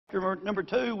Number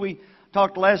 2, we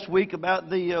talked last week about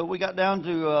we got down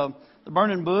to the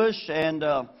burning bush and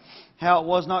how it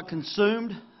was not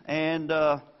consumed. And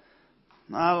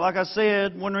like I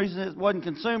said, one reason it wasn't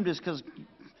consumed is because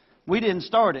we didn't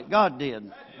start it. God did.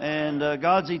 And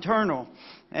God's eternal.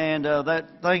 And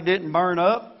that thing didn't burn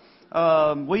up.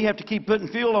 We have to keep putting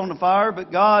fuel on the fire,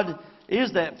 but God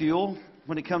is that fuel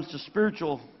when it comes to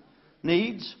spiritual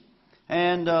needs.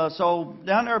 And so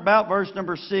down there about verse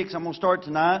number 6, I'm going to start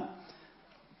tonight.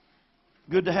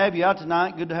 Good to have you out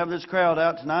tonight. Good to have this crowd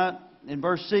out tonight. In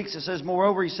verse 6 it says,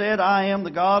 "Moreover he said, I am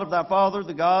the God of thy father,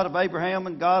 the God of Abraham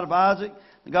and God of Isaac,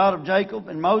 the God of Jacob.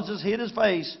 And Moses hid his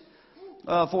face,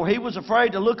 for he was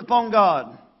afraid to look upon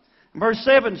God." In verse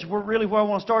 7 is really where I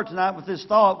want to start tonight with this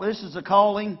thought. This is the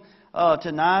calling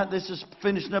tonight. This is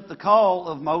finishing up the call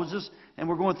of Moses. And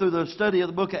we're going through the study of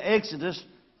the book of Exodus,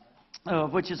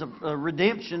 which is a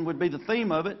redemption would be the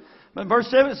theme of it. But in verse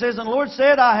 7 it says, "And the Lord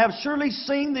said, I have surely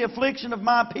seen the affliction of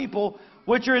my people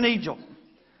which are in Egypt."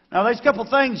 Now there's a couple of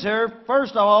things here.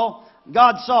 First of all,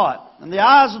 God saw it. And the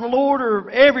eyes of the Lord are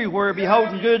everywhere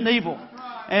beholding good and evil.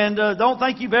 And don't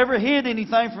think you've ever hid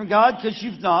anything from God, because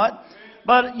you've not.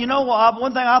 But you know,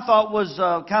 one thing I thought was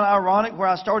kind of ironic, where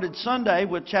I started Sunday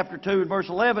with chapter 2 and verse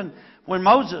 11, when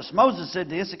Moses said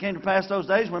this, "It came to pass those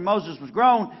days when Moses was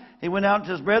grown, he went out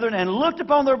to his brethren and looked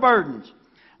upon their burdens."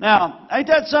 Now, ain't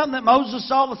that something that Moses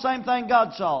saw? The same thing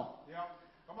God saw.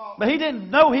 But he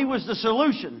didn't know he was the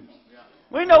solution.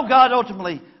 We know God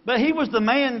ultimately, but he was the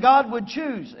man God would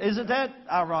choose. Isn't that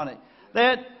ironic?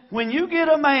 That when you get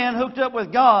a man hooked up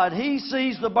with God, he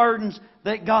sees the burdens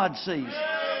that God sees.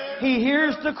 He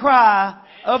hears the cry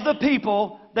of the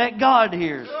people that God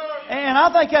hears. And I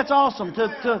think that's awesome.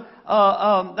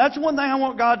 That's one thing I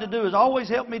want God to do, is always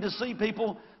help me to see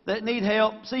people that need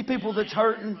help, see people that's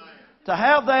hurting, to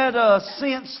have that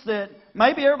sense that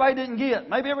maybe everybody didn't get,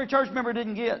 maybe every church member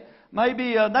didn't get.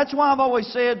 Maybe that's why I've always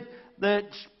said that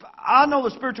I know the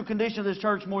spiritual condition of this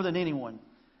church more than anyone.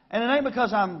 And it ain't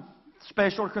because I'm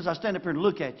special or because I stand up here and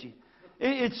look at you.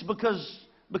 It's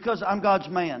because I'm God's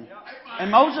man.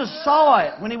 And Moses saw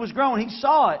it when he was grown. He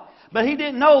saw it. But he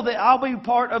didn't know that I'll be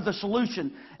part of the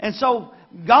solution. And so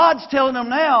God's telling him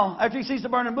now, after he sees the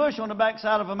burning bush on the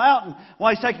backside of a mountain,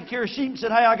 while he's taking care of sheep, and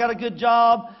said, "Hey, I got a good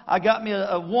job. I got me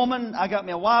a woman. I got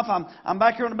me a wife. I'm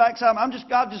back here on the backside.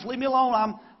 God, just leave me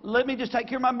alone. Let me just take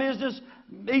care of my business.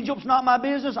 Egypt's not my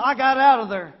business. I got out of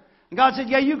there." And God said,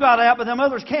 "Yeah, you got out, but them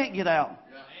others can't get out.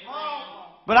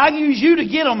 But I can use you to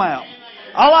get them out.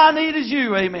 All I need is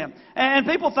you." Amen. And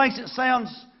people think it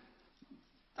sounds,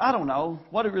 I don't know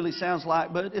what it really sounds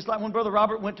like, but it's like when Brother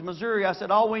Robert went to Missouri, I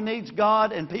said, all we need is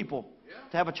God and people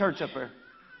to have a church up there.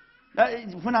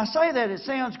 When I say that, it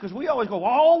sounds, because we always go,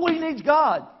 all we need is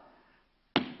God.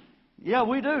 Yeah,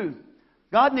 we do.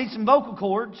 God needs some vocal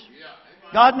cords.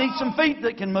 God needs some feet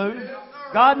that can move.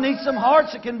 God needs some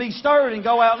hearts that can be stirred and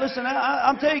go out. Listen,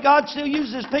 I'm telling you, God still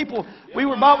uses His people. We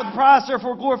were bought with a price,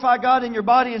 therefore glorify God in your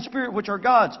body and spirit, which are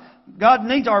God's. God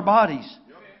needs our bodies.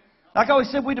 Like I always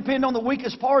said, we depend on the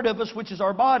weakest part of us, which is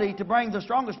our body, to bring the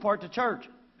strongest part to church.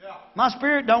 My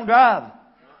spirit don't drive.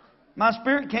 My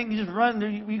spirit can't just run.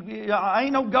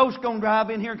 Ain't no ghost going to drive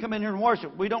in here and come in here and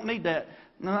worship. We don't need that.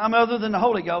 I'm other than the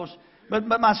Holy Ghost. But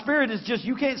my spirit is just,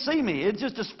 you can't see me. It's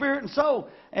just a spirit and soul.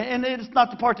 And it's not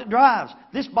the part that drives.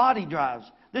 This body drives.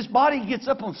 This body gets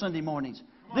up on Sunday mornings.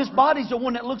 This body's the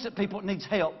one that looks at people that needs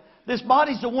help. This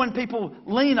body's the one people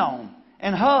lean on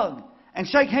and hug and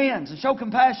shake hands and show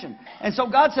compassion. And so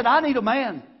God said, I need a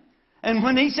man. And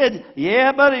when He said,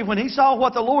 yeah, buddy, when He saw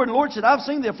what the Lord said, I've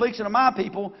seen the affliction of my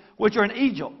people which are in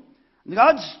Egypt.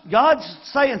 God's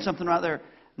saying something right there.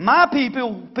 My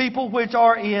people which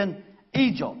are in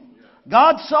Egypt.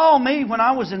 God saw me when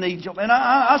I was in Egypt. And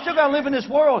I still got to live in this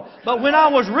world. But when I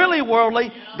was really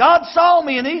worldly, God saw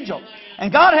me in Egypt.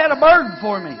 And God had a burden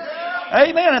for me.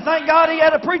 Amen. And thank God He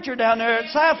had a preacher down there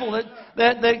at Saffel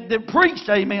that preached.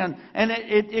 Amen. And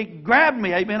it grabbed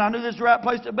me. Amen. I knew this was the right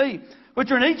place to be. Which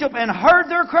are in Egypt, and heard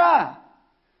their cry.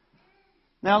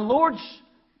 Now,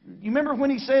 you remember when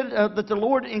He said that the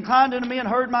Lord inclined unto me and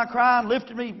heard my cry and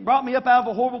lifted me, brought me up out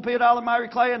of a horrible pit, out of the miry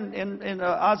clay in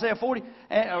Isaiah 40?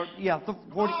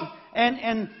 40.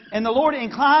 And the Lord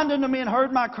inclined unto me and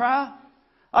heard my cry.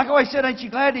 Like I always said, ain't you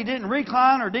glad He didn't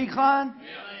recline or decline?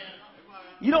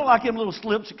 You don't like them little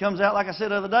slips that comes out, like I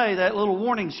said the other day, that little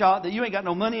warning shot that you ain't got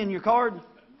no money in your card.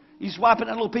 You swipe it, and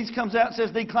that little piece comes out and says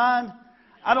declined.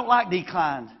 I don't like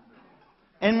declined.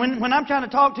 And when I'm trying to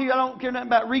talk to you, I don't care nothing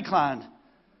about reclined.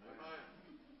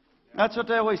 That's what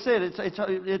they always said.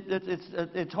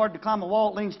 It's hard to climb a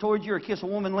wall that leans towards you or kiss a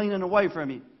woman leaning away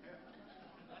from you.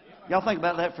 Y'all think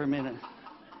about that for a minute.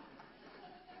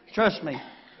 Trust me.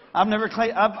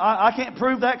 I can't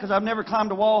prove that because I've never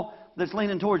climbed a wall that's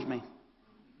leaning towards me.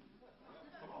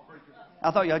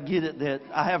 I thought y'all get it that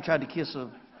I have tried to kiss a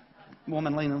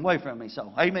woman leaning away from me.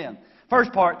 So, amen.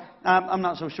 First part, I'm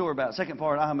not so sure about. Second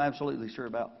part, I'm absolutely sure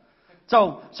about.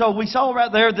 So we saw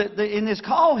right there that in this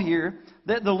call here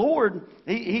that the Lord,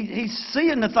 He's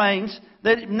seeing the things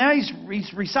that now He's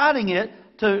reciting it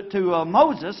to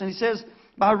Moses, and He says,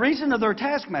 by reason of their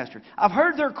taskmaster. I've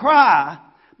heard their cry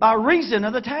by reason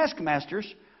of the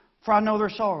taskmasters, for I know their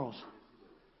sorrows.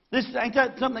 Ain't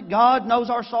that something that God knows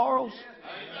our sorrows?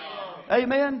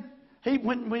 Amen. He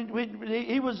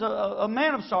was a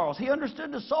man of sorrows. He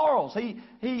understood the sorrows.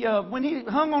 When He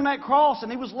hung on that cross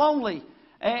and He was lonely,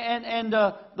 and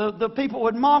the people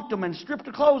had mocked Him and stripped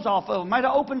the clothes off of Him, made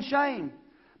an open shame.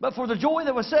 But for the joy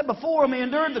that was set before Him, He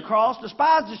endured the cross,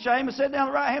 despised the shame, and sat down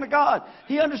at the right hand of God.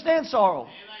 He understands sorrow.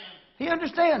 He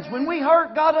understands. When we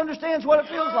hurt, God understands what it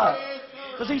feels like.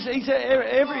 Because He said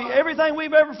everything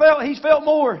we've ever felt, He's felt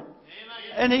more.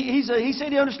 And He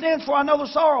said He understands, for I know the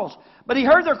sorrows. But He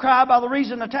heard their cry by the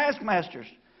reason of taskmasters.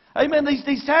 Amen.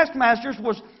 These taskmasters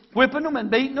was whipping them and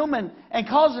beating them and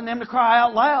causing them to cry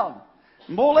out loud.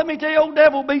 And boy, let me tell you, old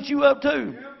devil beat you up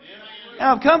too. And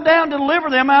I've come down to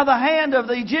deliver them out of the hand of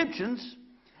the Egyptians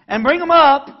and bring them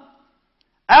up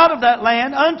out of that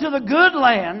land unto the good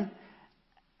land,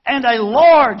 and a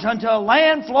large, unto a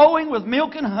land flowing with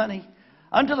milk and honey,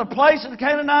 unto the place of the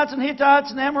Canaanites and Hittites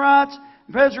and Amorites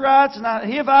and Perizzites and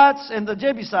Hivites and the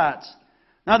Jebusites.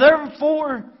 Now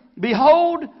therefore,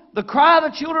 behold, the cry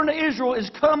of the children of Israel is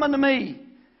come unto me,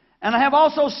 and I have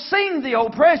also seen the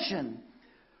oppression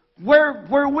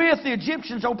wherewith the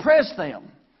Egyptians oppressed them.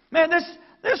 Man,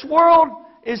 this world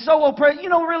is so oppressed. You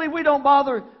know, really, we don't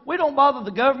bother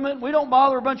the government. We don't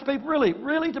bother a bunch of people.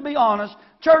 Really, to be honest,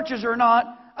 churches are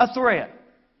not a threat.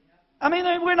 I mean,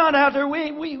 we're not out there.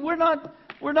 We're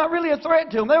not really a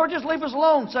threat to them. They would just leave us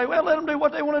alone and say, well, let them do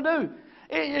what they want to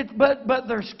do. But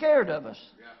they're scared of us.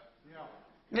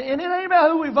 And it ain't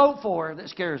about who we vote for that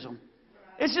scares them.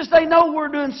 It's just they know we're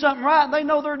doing something right and they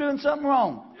know they're doing something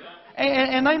wrong.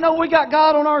 And they know we got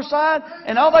God on our side,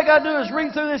 and all they got to do is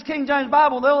read through this King James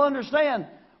Bible. They'll understand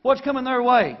what's coming their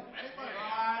way.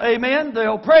 Amen.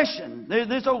 The oppression.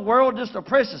 This old world just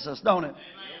oppresses us, don't it?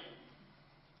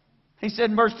 He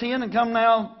said in verse 10, and come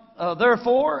now,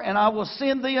 therefore, and I will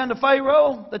send thee unto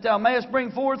Pharaoh, that thou mayest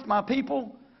bring forth my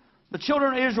people, the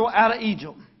children of Israel, out of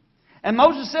Egypt. And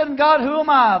Moses said unto God, who am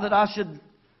I that I should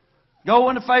go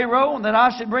unto Pharaoh, and that I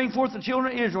should bring forth the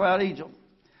children of Israel out of Egypt?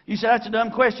 You say, that's a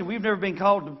dumb question. We've never been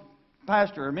called to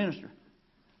pastor or minister.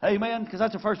 Amen? Because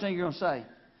that's the first thing you're going to say.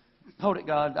 Hold it,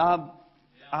 God.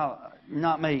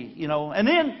 Not me. You know. And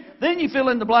then you fill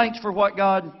in the blanks for what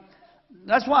God...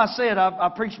 That's why I said,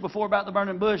 I preached before about the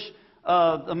burning bush,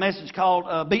 a message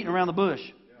called Beating Around the Bush.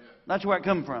 That's where it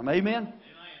comes from. Amen?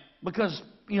 Because,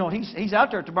 you know, he's out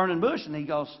there at the burning bush and he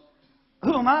goes,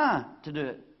 who am I to do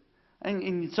it?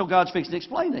 And so God's fixing to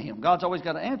explain to him. God's always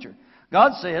got an answer.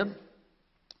 God said...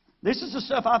 This is the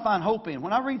stuff I find hope in.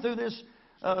 When I read through this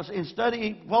in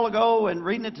study a while ago and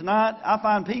reading it tonight, I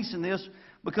find peace in this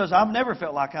because I've never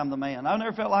felt like I'm the man. I've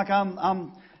never felt like I'm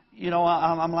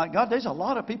like, God, there's a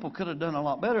lot of people could have done a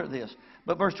lot better at this.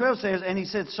 But verse 12 says, and He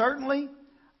said, certainly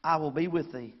I will be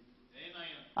with thee.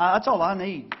 That's all I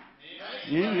need.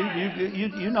 You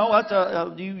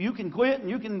know, you can quit and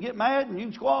you can get mad and you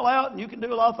can squall out and you can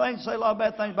do a lot of things, say a lot of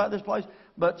bad things about this place.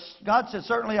 But God said,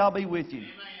 certainly I'll be with you.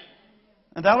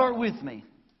 And thou art with me.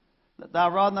 Thy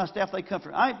rod and thy staff, they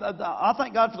comfort. I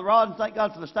thank God for the rod and thank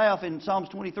God for the staff in Psalms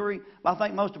 23. But I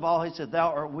think most of all, He said, thou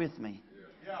art with me.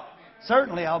 Yeah.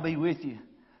 Certainly I'll be with you.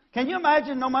 Can you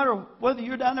imagine, no matter whether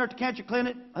you're down there at the cancer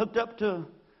clinic, hooked up to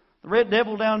the red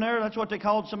devil down there, that's what they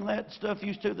called some of that stuff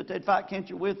used to, that they'd fight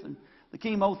cancer with, and the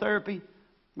chemotherapy.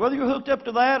 Whether you're hooked up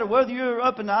to that, or whether you're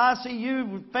up in the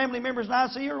ICU with family members in the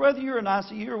ICU, or whether you're in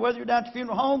ICU, or whether you're down at the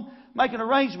funeral home making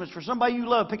arrangements for somebody you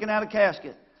love picking out a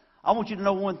casket, I want you to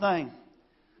know one thing.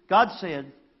 God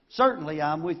said, certainly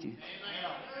I'm with you.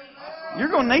 You're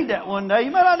going to need that one day.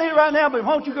 You may not need it right now, but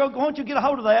won't you get a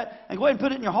hold of that and go ahead and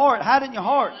put it in your heart. Hide it in your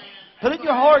heart. Put it in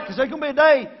your heart, because there's going to be a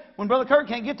day when Brother Curt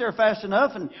can't get there fast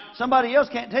enough and somebody else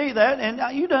can't tell you that, and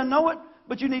you don't know it,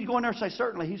 but you need to go in there and say,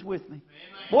 certainly He's with me.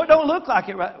 Boy, it don't look like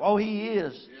it right. Oh, He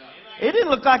is. It didn't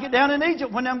look like it down in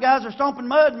Egypt when them guys are stomping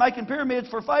mud and making pyramids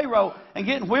for Pharaoh and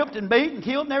getting whipped and beat and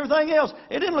killed and everything else.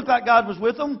 It didn't look like God was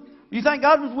with them. You think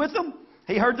God was with them?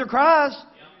 He heard their cries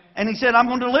and He said, I'm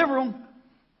going to deliver them.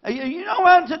 You know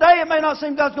what? Today it may not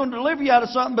seem God's going to deliver you out of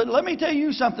something, but let me tell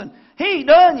you something. He ain't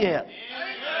done yet.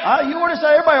 You want to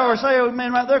say, everybody ought to say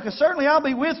amen right there, because certainly I'll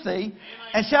be with thee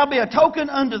and shall be a token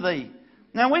unto thee.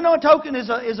 Now, we know a token is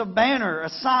a banner, a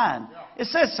sign. It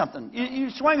says something. You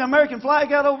swing an American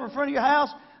flag out over in front of your house,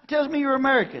 it tells me you're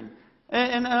American.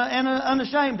 And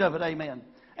unashamed of it, amen.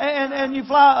 And you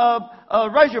fly a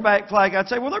Razorback flag, I'd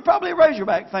say, well, they're probably a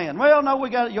Razorback fan. Well, no, we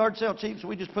got it yard sale cheap, so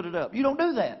we just put it up. You don't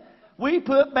do that. We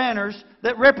put banners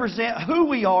that represent who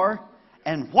we are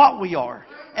and what we are.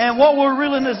 And what we're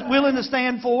willing to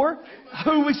stand for,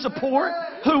 who we support,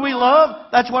 who we love.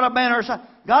 That's what a banner is.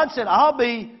 God said, I'll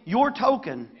be your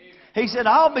token. He said,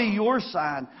 I'll be your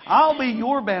sign. I'll be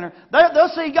your banner.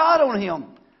 They'll see God on him.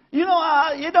 You know,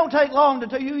 it don't take long to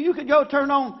tell you. You could go turn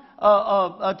on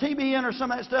a TBN or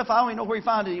some of that stuff. I don't even know where you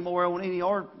find it anymore on any,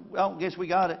 or I don't guess we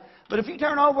got it. But if you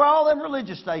turn over all them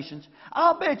religious stations,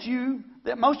 I'll bet you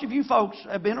that most of you folks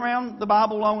have been around the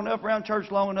Bible long enough, around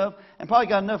church long enough, and probably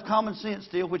got enough common sense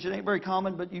still, which it ain't very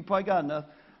common, but you probably got enough,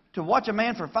 to watch a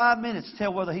man for 5 minutes to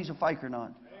tell whether he's a fake or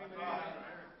not.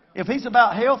 If he's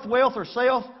about health, wealth, or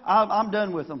self, I'm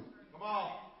done with them.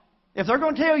 If they're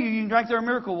going to tell you you can drink their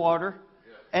miracle water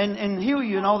and heal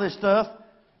you and all this stuff,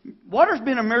 water's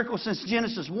been a miracle since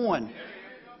Genesis 1.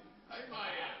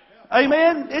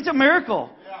 Amen? It's a miracle.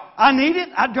 I need it.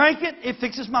 I drank it. It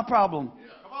fixes my problem.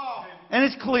 And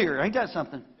it's clear. Ain't that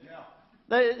something?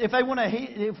 If they want to,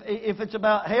 if it's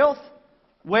about health,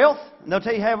 wealth, and they'll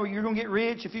tell you how you're going to get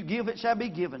rich. If you give, it shall be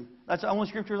given. That's the only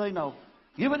scripture they know.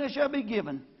 Give it, it shall be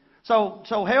given. So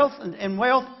health and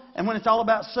wealth, and when it's all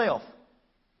about self.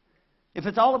 If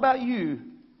it's all about you,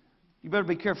 you better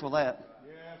be careful of that.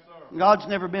 God's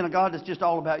never been a God that's just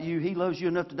all about you. He loves you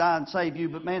enough to die and save you.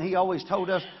 But man, He always told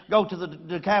us, go to the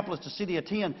Decapolis, the city of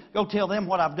 10. Go tell them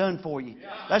what I've done for you.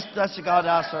 That's the God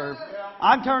I serve.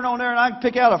 I can turn on there and I can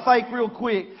pick out a fake real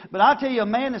quick. But I tell you, a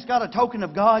man that's got a token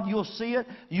of God, you'll see it.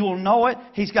 You'll know it.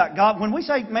 He's got God. When we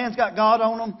say man's got God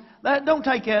on him, don't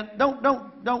take that.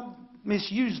 Don't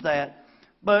misuse that.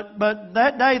 But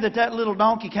that day that little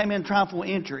donkey came in triumphal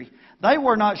entry, they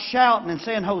were not shouting and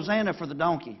saying Hosanna for the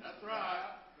donkey. That's right.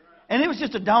 And it was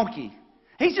just a donkey.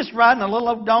 He's just riding a little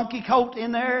old donkey colt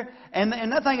in there, and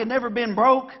that thing had never been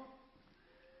broke.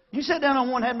 You sit down on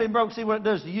one that hadn't been broke, see what it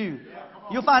does to you.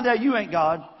 You'll find out you ain't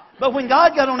God. But when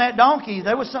God got on that donkey,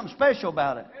 there was something special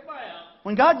about it.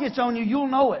 When God gets on you, you'll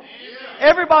know it.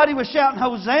 Everybody was shouting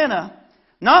Hosanna,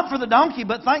 not for the donkey,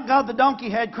 but thank God the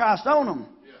donkey had Christ on him.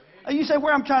 You say,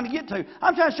 where I'm trying to get to?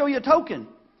 I'm trying to show you a token.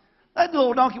 That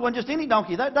little donkey wasn't just any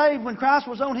donkey. That day when Christ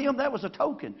was on him, that was a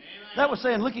token. That was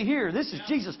saying, looky here, this is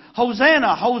Jesus.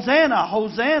 Hosanna, Hosanna,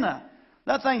 Hosanna.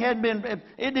 That thing hadn't been,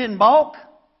 it didn't balk.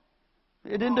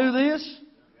 It didn't do this.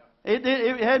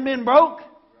 It hadn't been broke.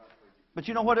 But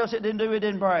you know what else it didn't do? It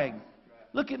didn't brag.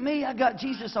 Look at me, I got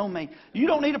Jesus on me. You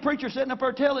don't need a preacher sitting up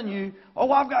there telling you,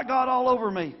 oh, I've got God all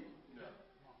over me.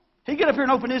 He get up here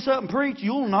and open this up and preach,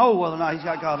 you'll know whether or not he's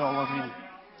got God all over him.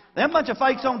 Them bunch of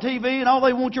fakes on TV and all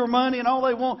they want your money and all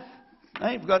they want, they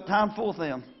ain't got time for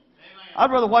them.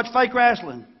 I'd rather watch fake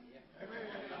wrestling.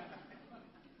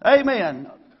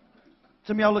 Amen.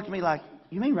 Some of y'all look at me like,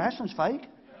 you mean wrestling's fake?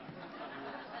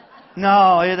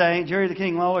 No, it ain't. Jerry the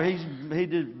King Lawler, he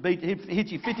hit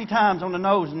you 50 times on the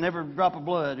nose and never a drop of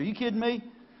blood. Are you kidding me?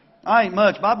 I ain't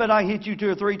much, but I bet I can hit you 2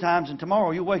 or 3 times and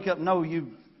tomorrow you'll wake up and know you've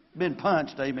been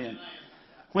punched. Amen.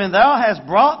 When thou hast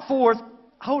brought forth,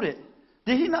 hold it.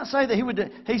 Did he not say that he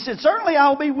would? He said, certainly I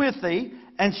will be with thee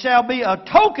and shall be a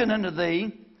token unto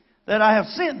thee that I have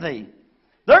sent thee.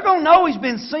 They're going to know he's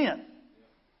been sent.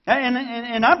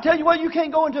 And I'm telling you what, you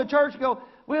can't go into a church and go,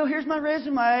 well, here's my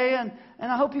resume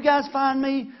and I hope you guys find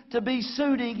me to be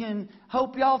suiting and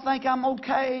hope y'all think I'm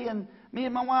okay and me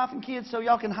and my wife and kids so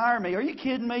y'all can hire me. Are you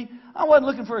kidding me? I wasn't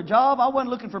looking for a job. I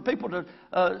wasn't looking for people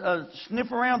to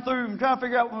sniff around through and try to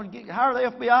figure out, hire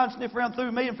the FBI and sniff around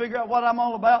through me and figure out what I'm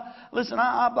all about. Listen,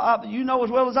 you know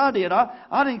as well as I did.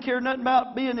 I didn't care nothing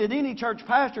about being at any church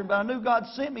pastor, but I knew God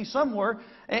sent me somewhere.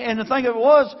 And the thing of it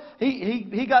was,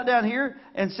 He got down here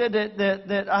and said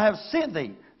that I have sent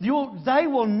thee. They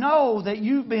will know that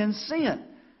you've been sent.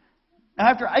 Now,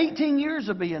 after 18 years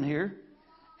of being here,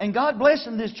 and God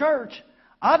blessing this church,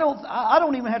 I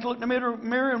don't even have to look in the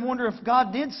mirror and wonder if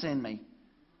God did send me.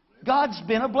 God's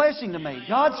been a blessing to me.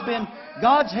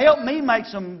 God's helped me make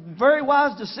some very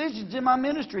wise decisions in my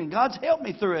ministry. And God's helped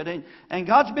me through it. And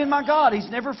God's been my God. He's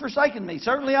never forsaken me.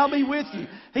 Certainly I'll be with you.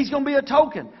 He's going to be a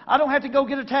token. I don't have to go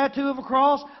get a tattoo of a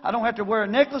cross. I don't have to wear a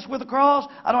necklace with a cross.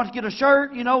 I don't have to get a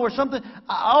shirt, or something.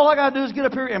 All I got to do is get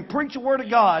up here and preach the Word of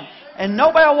God. And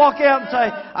nobody will walk out and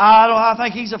say, I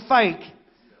think he's a fake.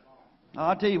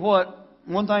 I'll tell you what.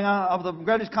 One thing, the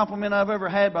greatest compliment I've ever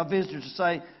had by visitors to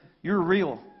say, you're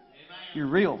real. You're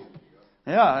real.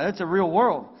 Yeah, it's a real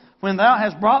world. When thou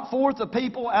hast brought forth the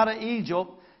people out of Egypt,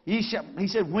 He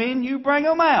said, when you bring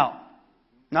them out,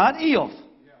 not if. Yeah,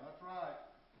 that's right.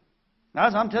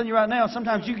 Guys, I'm telling you right now,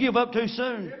 sometimes you give up too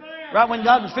soon. Right when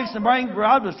God was fixing to bring,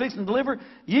 God was fixing to deliver,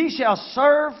 ye shall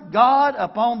serve God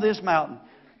upon this mountain.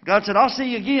 God said, I'll see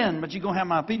you again, but you're going to have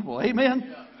my people.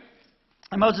 Amen?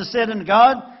 And Moses said unto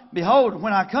God, behold,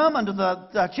 when I come unto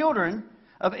the children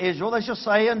of Israel, they shall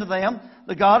say unto them,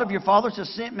 the God of your fathers has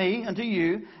sent me unto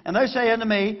you. And they say unto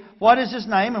me, what is his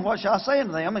name, and what shall I say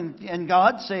unto them? And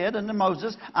God said unto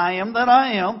Moses, I am that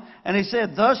I am. And he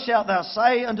said, thus shalt thou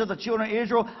say unto the children of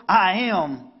Israel, I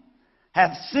am,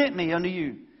 hath sent me unto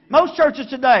you. Most churches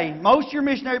today, most of your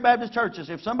missionary Baptist churches,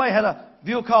 if somebody had a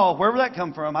view of call, wherever that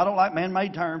come from, I don't like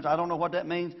man-made terms, I don't know what that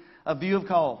means, a view of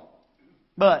call.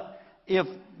 But if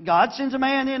God sends a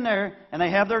man in there and they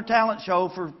have their talent show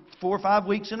for 4 or 5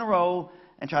 weeks in a row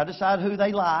and try to decide who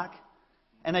they like,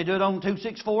 and they do it on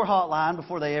 264 hotline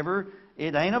before they ever,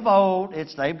 it ain't a vote,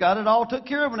 they've got it all took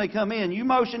care of when they come in. You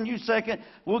motion, you second,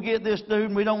 we'll get this dude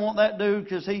and we don't want that dude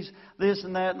because he's this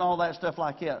and that and all that stuff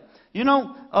like that. You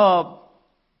know,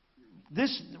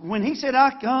 when he said,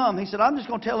 I come, he said, I'm just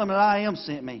going to tell them that I am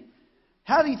sent me.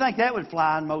 How do you think that would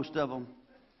fly in most of them?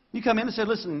 You come in and say,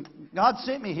 listen, God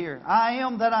sent me here. I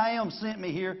am that I am sent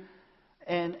me here,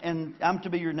 and I'm to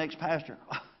be your next pastor.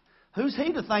 Who's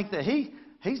he to think that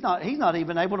he's not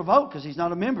even able to vote because he's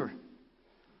not a member?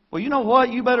 Well, you know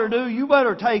what you better do? You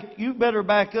better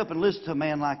back up and listen to a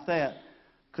man like that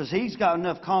because he's got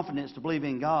enough confidence to believe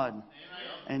in God.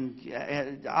 And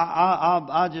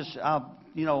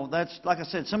you know, that's, like I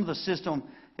said, some of the system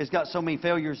has got so many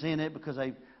failures in it because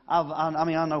I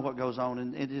know what goes on.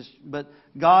 And it is, but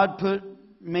God put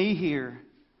me here,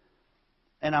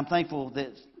 and I'm thankful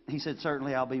that He said,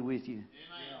 certainly I'll be with you.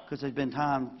 Because there's been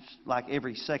times, like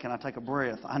every second I take a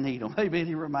breath, I need Him. Amen.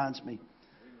 He reminds me.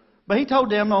 But He told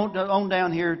them on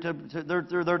down here,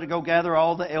 they're to go gather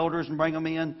all the elders and bring them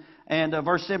in. And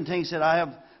verse 17 said, I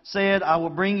have said, I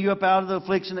will bring you up out of the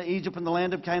affliction of Egypt and the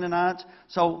land of Canaanites.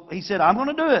 So He said, I'm going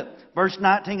to do it. Verse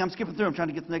 19, I'm skipping through, I'm trying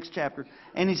to get to the next chapter.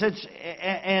 And He said,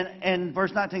 and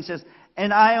verse 19 says,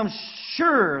 and I am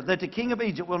sure that the king of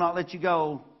Egypt will not let you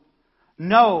go.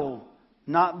 No,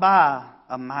 not by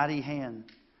a mighty hand.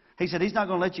 He said, He's not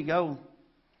going to let you go.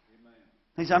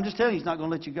 He said, I'm just telling you, He's not going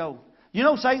to let you go. You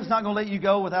know Satan's not going to let you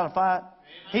go without a fight.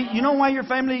 You know why your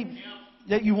family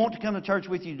that you want to come to church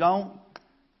with you don't?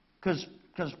 Because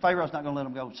Pharaoh's not going to let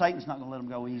them go. Satan's not going to let them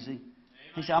go easy.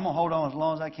 He said, I'm going to hold on as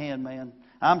long as I can, man.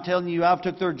 I'm telling you, I've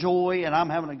took their joy, and I'm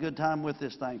having a good time with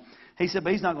this thing. He said,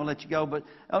 but He's not going to let you go. But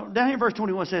down here in verse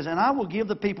 21 says, and I will give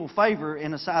the people favor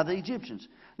in the sight of the Egyptians.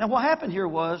 Now, what happened here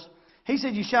was, He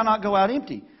said, you shall not go out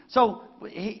empty. So,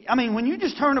 when you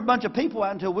just turn a bunch of people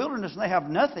out into a wilderness and they have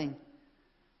nothing,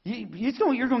 you're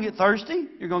going to get thirsty.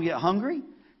 You're going to get hungry.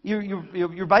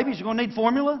 Your babies are going to need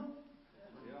formula.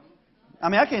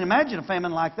 I can't imagine a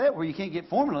famine like that where you can't get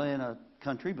formula in a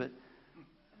country, but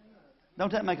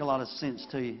don't that make a lot of sense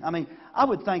to you? I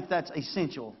would think that's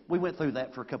essential. We went through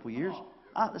that for a couple of years.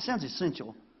 It sounds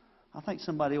essential. I think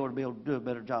somebody ought to be able to do a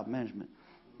better job of management.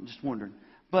 I'm just wondering.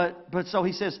 But so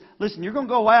He says, listen, you're going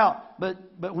to go out, but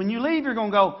when you leave, you're going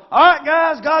to go, all right,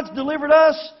 guys, God's delivered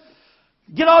us.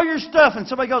 Get all your stuff. And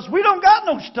somebody goes, we don't got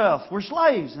no stuff. We're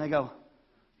slaves. And they go,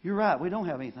 you're right, we don't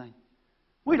have anything.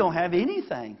 We don't have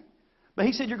anything. But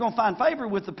He said, you're going to find favor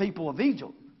with the people of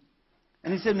Egypt.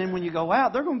 And He said, and then when you go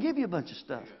out, they're going to give you a bunch of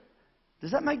stuff.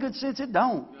 Does that make good sense? It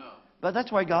don't. No. But that's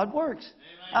the way God works.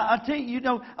 I tell you,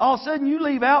 all of a sudden you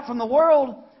leave out from the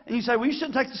world and you say, well, you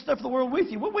shouldn't take the stuff of the world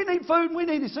with you. Well, we need food and we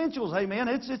need essentials. Amen.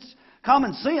 It's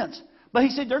common sense. But He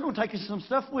said, they're going to take some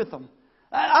stuff with them.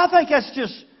 I think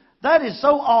that is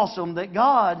so awesome that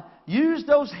God used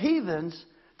those heathens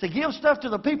to give stuff to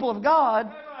the people of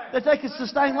God that they could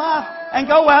sustain life and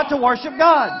go out to worship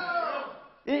God.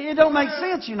 It don't make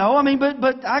sense,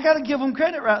 but I got to give them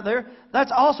credit right there.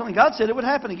 That's awesome. And God said it would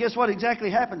happen. And guess what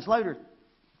exactly happens later?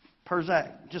 Per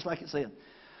Zach, just like it said.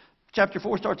 Chapter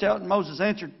 4 starts out, and Moses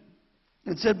answered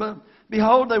and said, but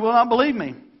behold, they will not believe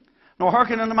me, nor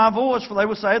hearken unto my voice, for they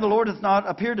will say, the Lord hath not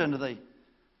appeared unto thee.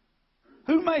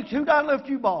 Who died left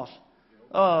you, boss?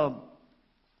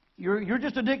 You're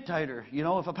just a dictator.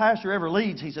 If a pastor ever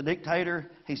leads, he's a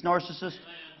dictator. He's narcissist.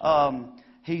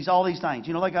 He's all these things.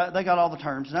 They got all the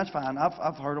terms, and that's fine.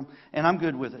 I've heard them, and I'm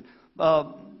good with it.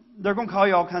 They're going to call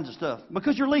you all kinds of stuff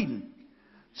because you're leading.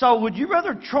 So would you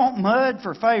rather tromp mud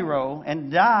for Pharaoh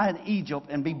and die in Egypt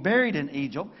and be buried in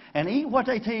Egypt and eat what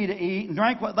they tell you to eat and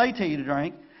drink what they tell you to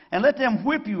drink and let them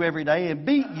whip you every day and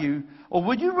beat you? Or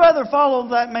would you rather follow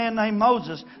that man named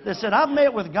Moses that said, I've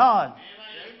met with God.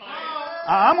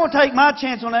 I'm going to take my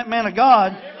chance on that man of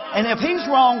God. And if he's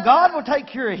wrong, God will take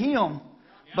care of him.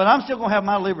 but I'm still going to have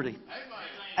my liberty.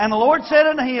 And the Lord said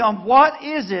unto him, what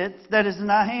is it that is in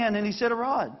thy hand? And he said, a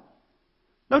rod.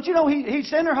 Don't you know he's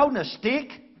sitting there holding a stick,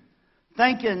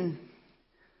 thinking,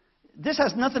 this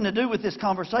has nothing to do with this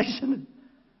conversation.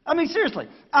 I mean, seriously.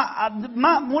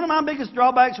 One of my biggest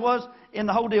drawbacks was, in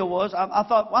the whole deal was, I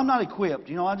thought, well, I'm not equipped.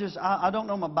 You know, I don't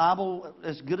know my Bible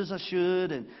as good as I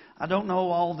should, and I don't know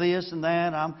all this and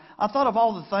that. I thought of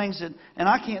all the things that, and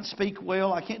I can't speak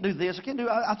well, I can't do this,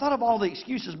 I thought of all the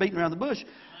excuses beating around the bush.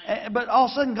 But all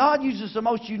of a sudden, God uses the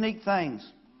most unique things.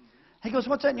 He goes,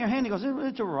 what's that in your hand? He goes,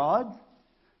 it's a rod.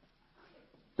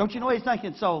 Don't you know what he's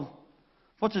thinking? So,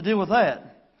 what's the deal with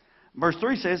that? Verse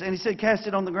 3 says, and he said, cast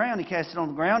it on the ground. He cast it on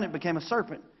the ground. It became a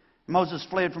serpent. Moses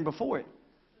fled from before it.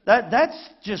 That's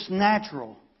just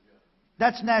natural.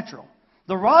 That's natural.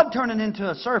 The rod turning into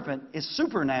a serpent is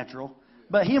supernatural.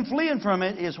 But him fleeing from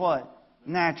it is what?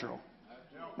 Natural.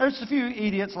 There's a few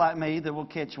idiots like me that will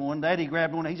catch one. Daddy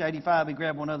grabbed one. He's 85. He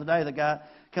grabbed one the other day. The guy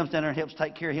comes down there and helps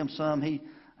take care of him some.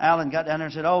 Alan got down there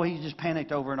and said, oh, he just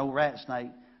panicked over an old rat snake.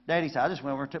 Daddy said, I just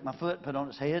went over and took my foot, put it on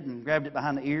its head, and grabbed it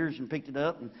behind the ears and picked it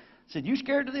up and said, you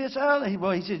scared of this, Alan?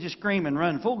 He said, just screaming,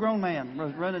 running. Full-grown man,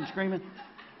 running and screaming.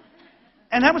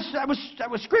 And that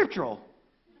was scriptural,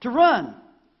 to run.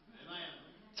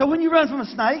 So when you run from a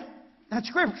snake, that's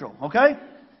scriptural, okay?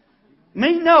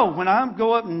 Me, no. When I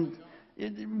go up and...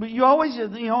 But you always,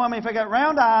 if I got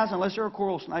round eyes, unless they're a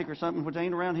coral snake or something, which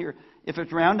ain't around here, if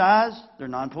it's round eyes, they're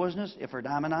non-poisonous. If they're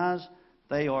diamond eyes,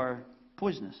 they are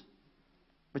poisonous.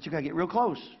 But you got to get real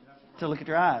close to look at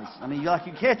your eyes. I mean, you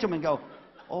catch them and go,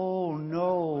 oh,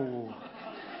 no.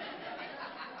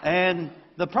 And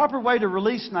the proper way to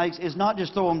release snakes is not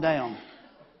just throw them down.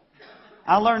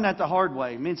 I learned that the hard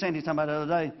way. Me and Sandy were talking about it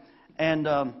the other day.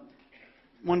 And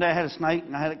one day I had a snake,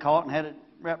 and I had it caught and had it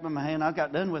wrapped in my hand. I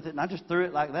got done with it, and I just threw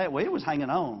it like that. Well, it was hanging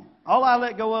on. All I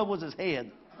let go of was his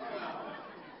head.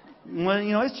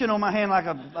 Well, it's chewing on my hand like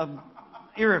a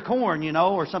ear of corn,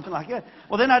 or something like that.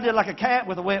 Well, then I did like a cat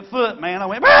with a wet foot, man. I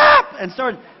went, Bap! And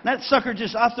started, and that sucker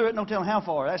I threw it no telling how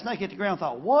far. That snake hit the ground. I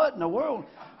thought, what in the world?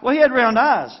 Well, he had round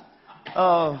eyes.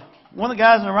 One of the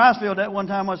guys in the rice field that one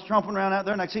time was tromping around out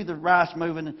there, and I could see the rice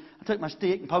moving. And I took my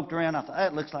stick and poked around. I thought,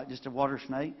 that looks like just a water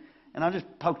snake. And I just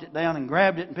poked it down and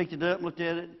grabbed it and picked it up and looked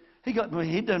at it. He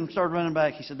done started running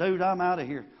back. He said, dude, I'm out of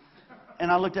here.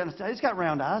 And I looked at it and said, it's got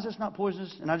round eyes. It's not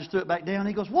poisonous. And I just threw it back down.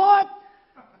 He goes, what?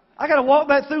 I got to walk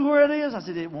back through where it is? I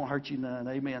said, it won't hurt you none.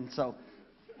 Amen. So,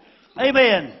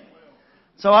 amen.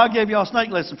 So I'll give y'all a snake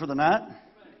lesson for the night.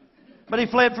 But he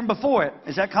fled from before it.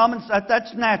 Is that common?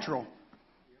 That's natural.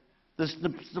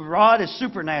 The rod is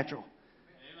supernatural.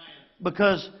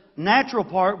 Because natural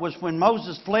part was when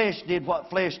Moses' flesh did what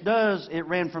flesh does, it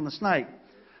ran from the snake.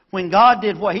 When God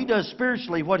did what He does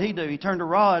spiritually, what He do? He turned a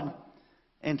rod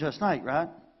into a snake, right?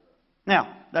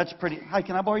 Now, that's pretty... Hey,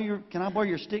 can I borrow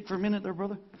your stick for a minute there,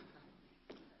 brother?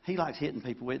 He likes hitting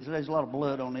people with it. There's a lot of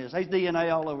blood on this. There's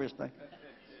DNA all over this thing.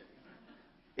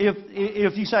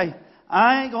 If you say,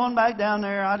 I ain't going back down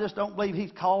there, I just don't believe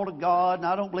he's called to God, and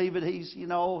I don't believe that he's, he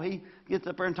gets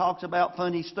up there and talks about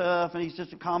funny stuff, and he's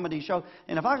just a comedy show.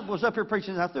 And if I was up here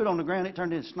preaching and I threw it on the ground, it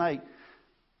turned into a snake,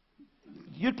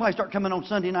 you'd probably start coming on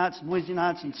Sunday nights and Wednesday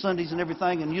nights and Sundays and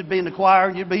everything, and you'd be in the choir,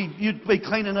 and you'd be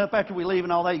cleaning up after we leave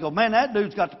and all that. You go, man, that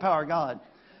dude's got the power of God.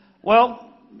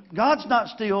 Well, God's not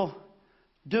still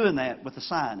doing that with the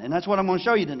sign, and that's what I'm going to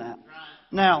show you tonight.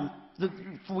 Now,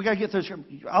 we got to get through this.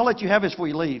 I'll let you have this before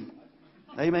you leave.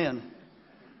 Amen.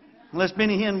 Unless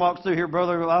Benny Hinn walks through here,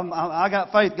 brother, I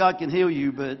got faith God can heal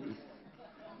you, but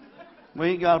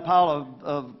we ain't got a pile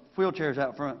of wheelchairs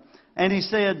out front. And he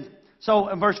said, so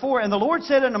in verse 4, and the Lord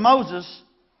said unto Moses,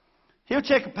 he'll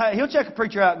check a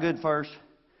preacher out good first.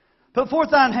 Put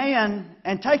forth thine hand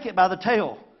and take it by the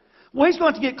tail. Well, he's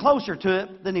going to get closer to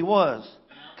it than he was.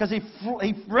 Because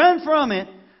he ran from it.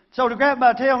 So to grab it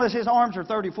by the tail, unless his arms are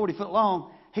 30, 40 foot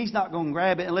long, he's not going to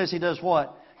grab it unless he does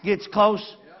what? Gets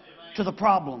close to the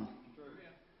problem.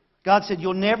 God said,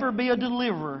 you'll never be a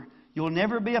deliverer. You'll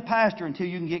never be a pastor until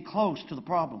you can get close to the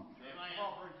problem.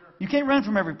 You can't run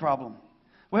from every problem.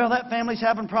 Well, that family's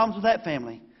having problems with that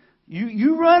family.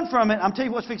 You run from it, I'm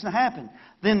telling you what's fixing to happen.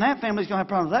 Then that family's going to have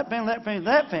problems with that family, that family,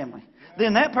 that family.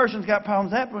 Then that person's got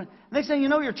problems with that family. Next thing you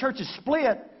know, your church is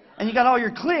split, and you got all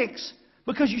your cliques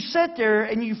because you sat there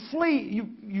and you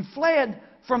fled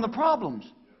from the problems.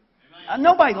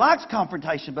 Nobody likes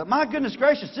confrontation, but my goodness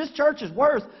gracious, this church is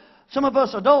worth some of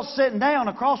us adults sitting down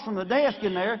across from the desk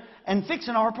in there and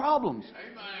fixing our problems.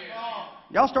 Amen.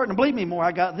 Y'all starting to believe me more.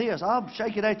 I got this. I'll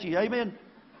shake it at you. Amen.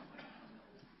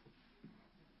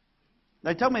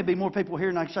 They told me there'd be more people here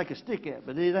than I can shake a stick at,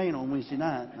 but it ain't on Wednesday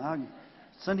night.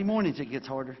 Sunday mornings it gets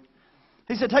harder.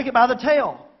 He said, take it by the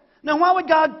tail. Now, why would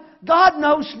God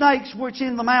knows snakes which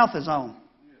in the mouth is on.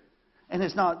 And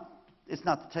it's not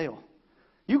the tail.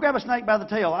 You grab a snake by the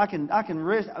tail, I can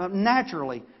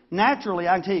naturally I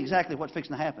can tell you exactly what's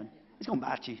fixing to happen. It's going to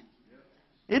bite you.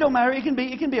 It don't matter. It can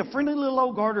be a friendly little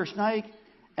old garter snake.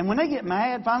 And when they get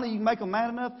mad, finally you can make them mad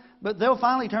enough, but they'll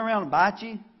finally turn around and bite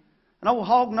you. An old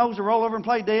hog nose will roll over and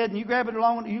play dead, and you grab it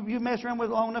you mess around with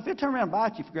it long enough, it'll turn around and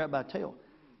bite you if you grab it by the tail.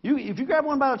 If you grab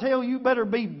one by the tail, you better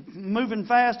be moving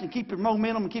fast and keep your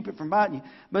momentum and keep it from biting you.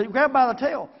 But grab by the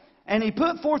tail. And he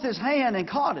put forth his hand and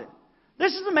caught it.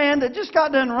 This is the man that just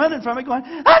got done running from it going,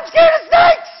 I'm scared of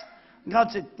snakes! And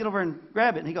God said, get over and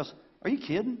grab it. And he goes, are you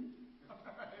kidding?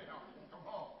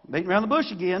 Beating around the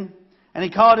bush again. And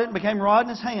he caught it and became a rod in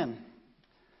his hand.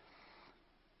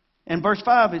 In verse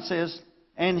 5 it says,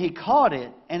 and he caught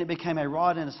it and it became a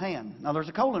rod in his hand. Now there's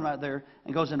a colon right there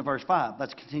and goes into verse 5.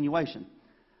 That's a continuation.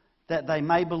 That they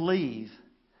may believe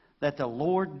that the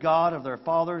Lord God of their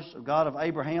fathers, the God of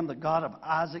Abraham, the God of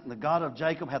Isaac, and the God of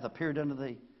Jacob hath appeared unto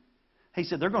thee. He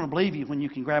said, they're going to believe you when you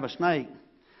can grab a snake.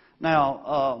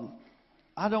 Now,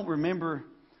 I don't remember,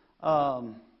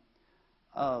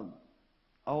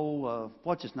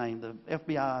 what's his name? The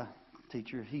FBI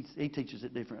teacher. He teaches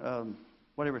it different.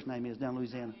 Whatever his name is down in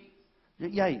Louisiana.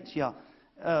 Yates, yeah.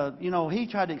 He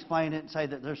tried to explain it and say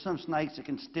that there's some snakes that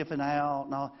can stiffen out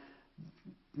and all.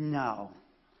 No.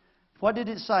 What did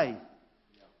it say?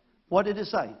 What did it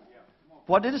say?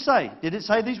 What did it say? Did it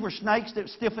say these were snakes that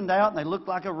stiffened out and they looked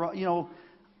like I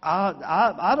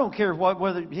don't care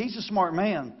whether he's a smart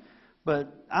man,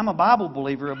 but I'm a Bible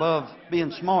believer above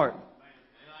being smart.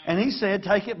 And he said,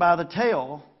 take it by the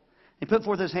tail. He put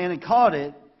forth his hand and caught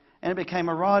it, and it became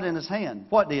a rod in his hand.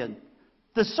 What did?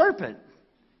 The serpent.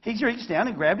 He reached down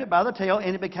and grabbed it by the tail,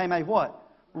 and it became a what?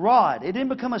 Rod. It didn't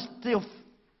become a stiff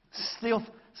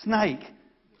snake.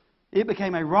 It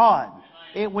became a rod.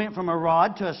 It went from a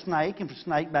rod to a snake, and from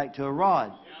snake back to a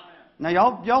rod.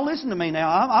 Now, y'all listen to me now.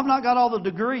 I've not got all the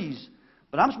degrees,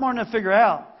 but I'm smart enough to figure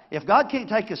out if God can't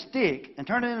take a stick and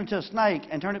turn it into a snake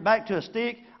and turn it back to a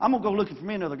stick, I'm going to go looking for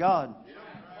me another God.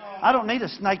 I don't need a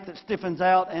snake that stiffens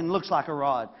out and looks like a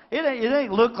rod. It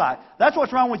ain't look like. That's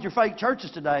what's wrong with your fake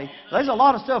churches today. There's a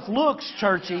lot of stuff looks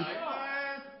churchy.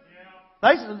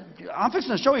 I'm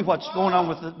fixing to show you what's going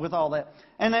on with all that.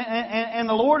 And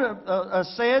the Lord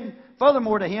said,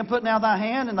 furthermore to him, put now thy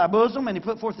hand in thy bosom. And he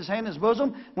put forth his hand in his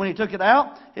bosom. When he took it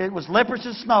out, it was leprous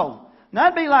as snow. Now,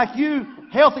 that'd be like you,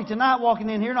 healthy tonight, walking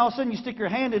in here, and all of a sudden you stick your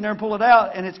hand in there and pull it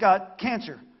out, and it's got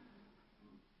cancer.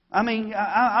 I mean,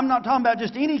 I'm not talking about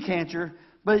just any cancer,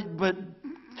 but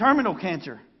terminal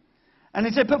cancer. And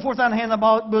he said, put forth thine hand in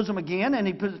thy bosom again. And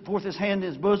he put forth his hand in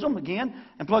his bosom again,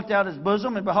 and plucked out his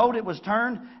bosom, and behold, it was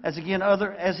turned as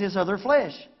his other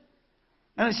flesh.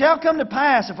 And it shall come to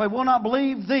pass, if they will not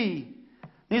believe thee,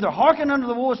 neither hearken unto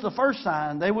the voice of the first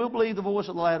sign, they will believe the voice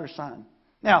of the latter sign.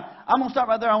 Now, I'm going to stop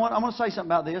right there. I want to say something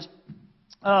about this.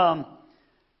 A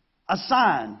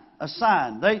sign.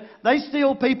 They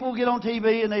steal people, get on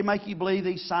TV, and they make you believe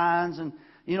these signs. And,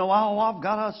 I've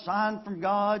got a sign from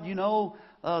God.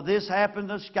 This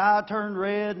happened, the sky turned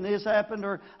red, and this happened,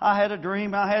 or I had a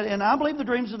dream. And I believe the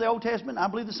dreams of the Old Testament, and I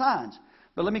believe the signs.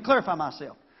 But let me clarify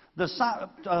myself.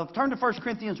 Turn to 1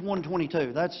 Corinthians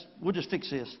 1:22. We'll just fix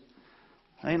this.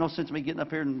 Ain't no sense in me getting up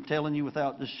here and telling you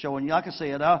without just showing you. Like I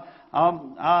said,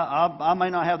 I may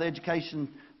not have the education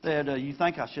that you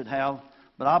think I should have,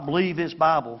 but I believe this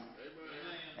Bible.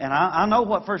 And I know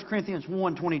what 1 Corinthians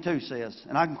 1:22 says,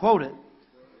 and I can quote it.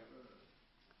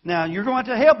 Now, you're going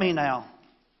to help me now.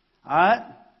 All right?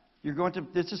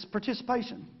 This is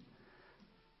participation.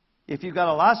 If you've got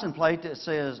a license plate that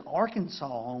says Arkansas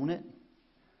on it,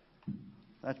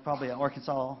 that's probably an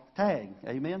Arkansas tag.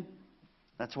 Amen?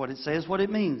 That's what it says, what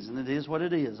it means, and it is what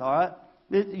it is. All right?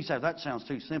 You say, that sounds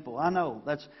too simple. I know.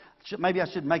 Maybe I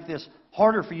should make this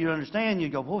harder for you to understand. You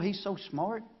go, well, he's so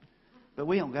smart. But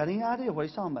we don't got any idea what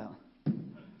he's talking about.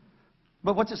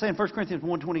 But what's it say in 1 Corinthians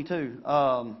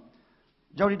 1:22?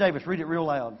 Jody Davis, read it real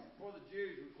loud. For the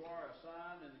Jews require a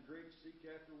sign, and the Greeks seek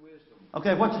after wisdom.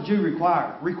 Okay, what's a Jew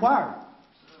require? Require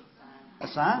a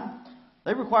sign?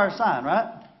 They require a sign,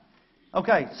 right?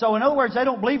 Okay, so in other words, they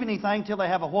don't believe anything until they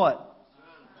have a what?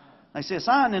 They see a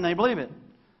sign and they believe it.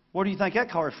 Where do you think that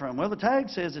car's from? Well, the tag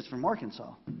says it's from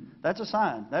Arkansas. That's a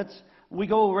sign. We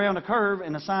go around a curve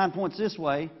and the sign points this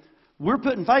way. We're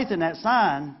putting faith in that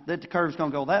sign that the curve's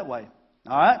going to go that way.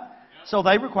 All right? So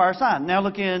they require a sign. Now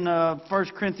look in 1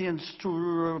 Corinthians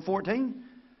 14.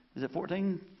 Is it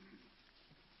 14?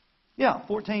 Yeah,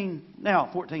 14. Now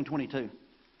 14:22.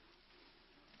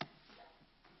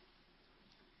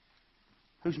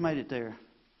 Who's made it there?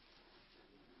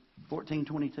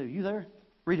 14:22. You there?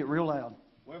 Read it real loud.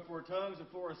 Wherefore tongues are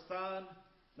for a sign,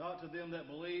 not to them that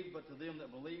believe, but to them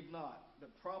that believe not. But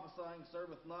prophesying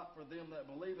serveth not for them that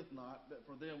believeth not, but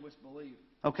for them which believe.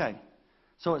 Okay.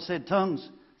 So it said tongues.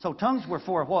 So tongues were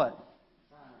for what?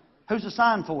 Who's the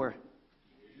sign for?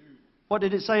 What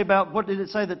did it say about? What did it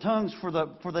say that tongues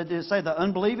did it say the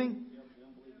unbelieving?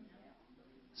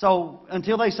 So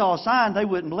until they saw a sign, they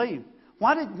wouldn't believe.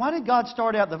 Why did God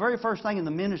start out the very first thing in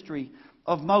the ministry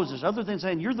of Moses, other than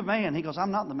saying, "You're the man"? He goes,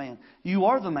 "I'm not the man. You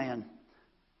are the man."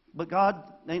 But God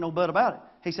ain't no but about it.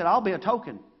 He said, "I'll be a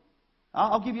token.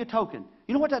 I'll give you a token."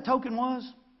 You know what that token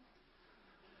was?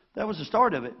 That was the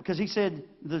start of it, because he said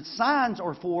the signs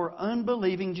are for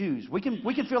unbelieving Jews. We can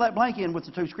fill that blank in with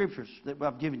the two scriptures that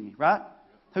I've given you, right?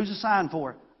 Who's the sign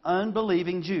for?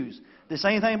 Unbelieving Jews. Did it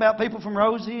say anything about people from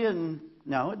Rosie?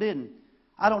 No, it didn't.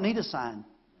 I don't need a sign.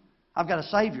 I've got a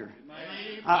Savior.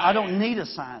 I don't need a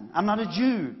sign. I'm not a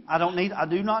Jew. I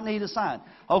do not need a sign.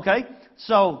 Okay,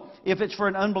 so if it's for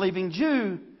an unbelieving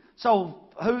Jew, so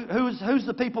who's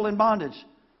the people in bondage?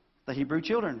 The Hebrew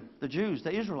children, the Jews,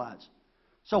 the Israelites.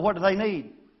 So what do they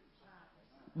need?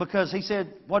 Because he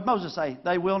said, what did Moses say?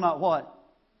 They will not what?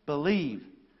 Believe.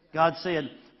 God said,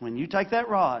 when you take that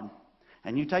rod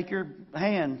and you take your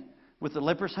hand with the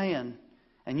leper's hand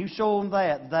and you show them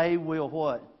that, they will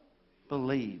what?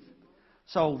 Believe.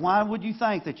 So why would you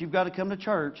think that you've got to come to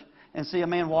church and see a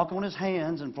man walk on his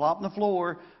hands and flop on the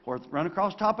floor or run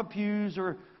across the top of pews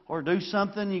or do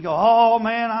something? You go, "Oh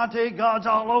man, I tell you, God's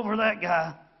all over that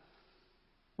guy."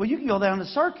 Well, you can go down to the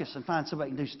circus and find somebody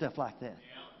who can do stuff like that.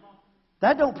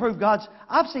 That don't prove God's...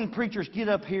 I've seen preachers get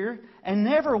up here and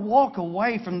never walk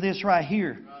away from this right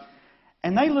here.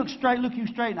 And they look you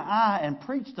straight in the eye and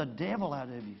preach the devil out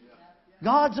of you.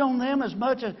 God's on them as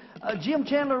much as... Jim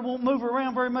Chandler won't move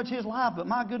around very much his life, but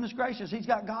my goodness gracious, he's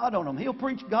got God on him. He'll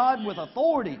preach God with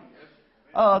authority.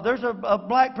 There's a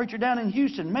black preacher down in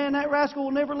Houston. Man, that rascal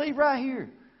will never leave right here.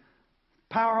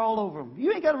 Power all over them.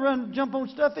 You ain't got to jump on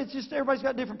stuff. It's just everybody's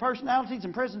got different personalities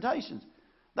and presentations.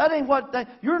 That ain't what...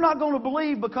 You're not going to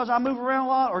believe because I move around a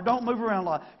lot or don't move around a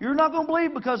lot. You're not going to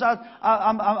believe because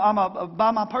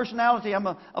by my personality, I'm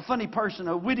a funny person,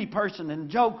 a witty person, and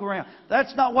joke around.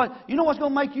 That's not what... You know what's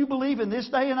going to make you believe in this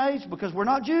day and age? Because we're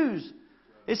not Jews.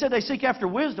 It said they seek after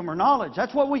wisdom or knowledge.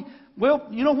 That's what we... Well,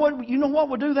 you know what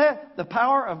will do that? The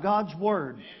power of God's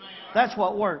Word. That's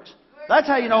what works. That's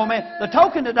how you know a man. The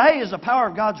token today is the power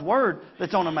of God's Word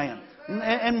that's on a man.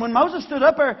 And when Moses stood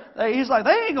up there, he's like,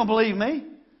 "They ain't going to believe me."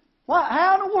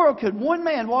 How in the world could one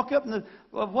man walk up in the,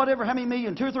 whatever, how many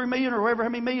million, 2 or 3 million, or whatever, how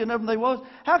many million of them they was?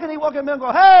 How can he walk up there and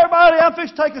go, "Hey, everybody, I'm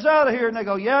fixing to take us out of here"? And they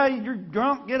go, "Yeah, you're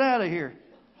drunk. Get out of here."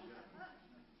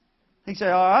 He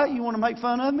said, "All right, you want to make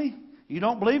fun of me? You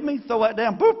don't believe me? Throw that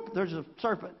down. Boop, there's a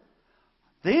serpent."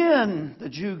 Then the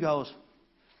Jew goes,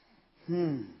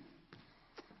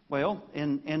 Well,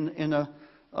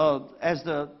 I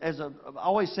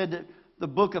always said that the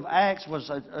book of Acts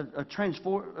was a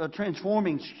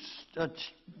transforming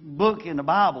book in the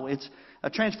Bible. It's a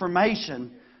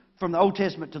transformation from the Old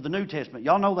Testament to the New Testament.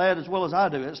 Y'all know that as well as I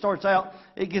do. It starts out,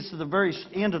 it gets to the very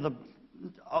end of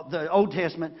the Old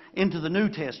Testament into the New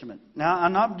Testament. Now,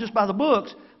 not just by the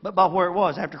books, but by where it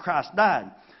was after Christ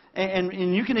died.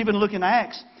 And you can even look in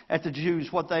Acts at the Jews,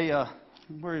 what they...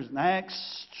 where is it?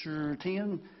 Acts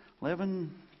 10,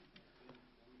 11.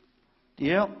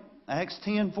 Yep, Acts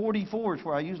 10:44 is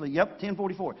where I usually... Yep,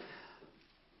 10:44.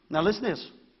 Now listen to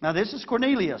this. Now this is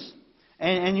Cornelius.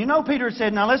 And you know Peter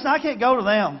said, "Now listen, I can't go to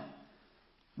them."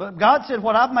 But God said,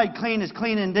 "What I've made clean is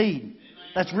clean indeed."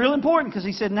 That's real important, because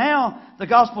he said now the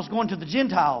gospel's going to the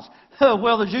Gentiles.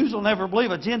 Well, the Jews will never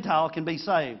believe a Gentile can be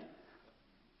saved.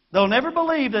 They'll never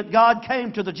believe that God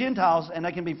came to the Gentiles and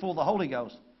they can be full of the Holy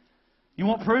Ghost. You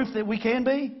want proof that we can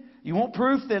be? You want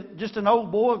proof that just an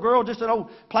old boy or girl, just an old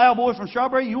plowboy from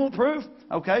Strawberry, you want proof?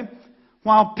 Okay.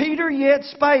 While Peter yet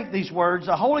spake these words,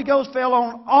 the Holy Ghost fell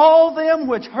on all them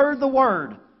which heard the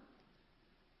word.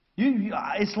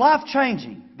 It's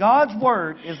life-changing. God's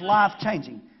Word is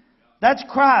life-changing. That's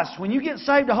Christ. When you get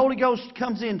saved, the Holy Ghost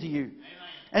comes into you.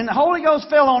 And the Holy Ghost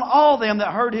fell on all them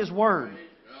that heard His Word.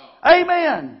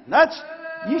 Amen.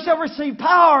 You shall receive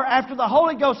power after the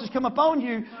Holy Ghost has come upon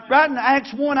you, right in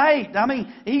Acts 1:8. I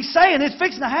mean, he's saying it's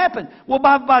fixing to happen. Well,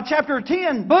 by chapter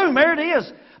 10, boom, there it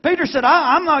is. Peter said,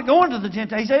 "I'm not going to the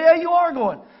Gentiles." He said, "Yeah, you are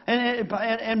going."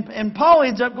 And Paul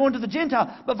ends up going to the Gentile.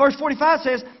 But verse 45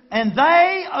 says, "And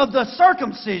they of the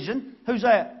circumcision," who's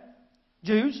that?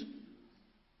 Jews.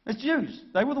 It's Jews.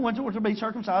 They were the ones that were to be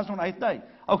circumcised on the 8th day.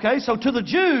 Okay, so to the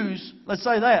Jews, let's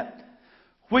say that,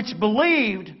 which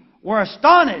believed, were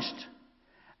astonished,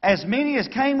 as many as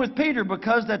came with Peter,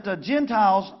 because that the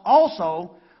Gentiles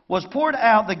also was poured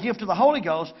out the gift of the Holy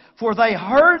Ghost, for they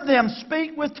heard them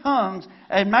speak with tongues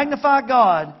and magnify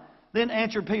God. Then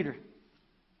answered Peter.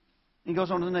 He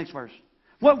goes on to the next verse.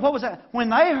 What was that? When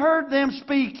they heard them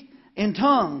speak in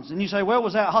tongues, and you say, well,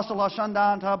 was that Hastala,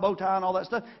 Shandai, Botai, and all that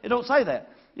stuff? It don't say that.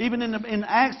 Even in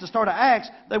Acts, the start of Acts,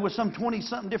 there was some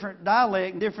 20-something different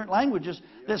dialect and different languages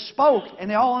that spoke, and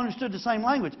they all understood the same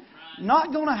language.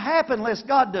 Not going to happen unless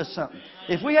God does something.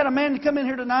 If we had a man to come in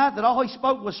here tonight that all he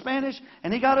spoke was Spanish,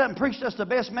 and he got up and preached us the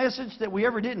best message that we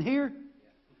ever didn't hear,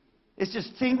 it's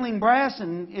just tingling brass,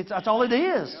 and that's all it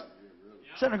is.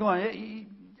 Sitting there going,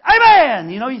 amen!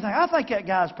 You know, you think, I think that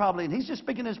guy's probably, and he's just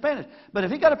speaking in Spanish. But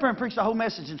if he got up there and preached the whole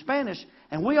message in Spanish,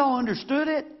 and we all understood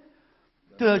it,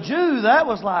 to a Jew, that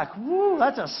was like, whoo,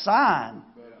 that's a sign.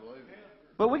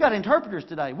 But we got interpreters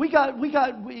today.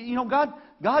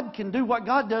 God can do what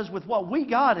God does with what we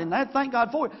got, and thank God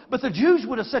for it. But the Jews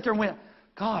would have sat there and went,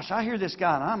 gosh, I hear this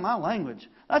guy in my language.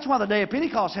 That's why the day of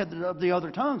Pentecost had the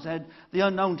other tongues, had the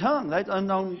unknown tongue, that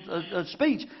unknown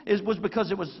speech. It was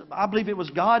because it was, I believe it was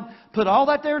God put all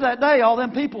that there that day, all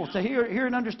them people to hear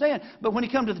and understand. But when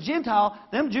he come to the Gentile,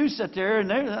 them Jews sit there, and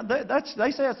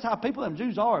they say that's how people them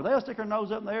Jews are. They'll stick their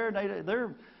nose up there,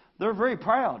 and they're very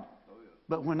proud.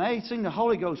 But when they seen the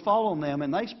Holy Ghost fall on them,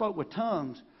 and they spoke with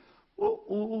tongues,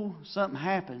 something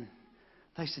happened.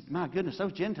 They said, my goodness,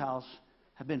 those Gentiles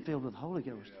have been filled with the Holy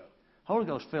Ghost. Holy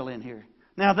Ghost fell in here.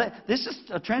 Now, this is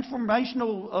a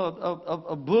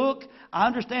transformational book. I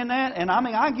understand that. And I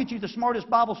mean, I can get you the smartest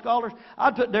Bible scholars.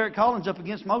 I'd put Derek Collins up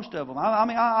against most of them.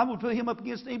 I would put him up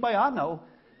against anybody I know.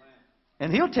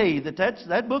 And he'll tell you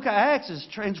that book of Acts is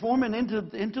transforming into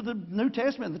the New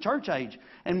Testament, the church age.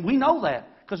 And we know that.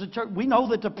 Because we know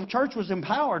that the church was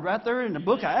empowered right there in the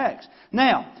book of Acts.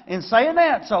 Now, in saying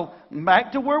that, so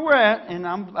back to where we're at,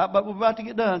 but we're about to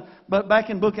get done. But back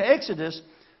in the book of Exodus,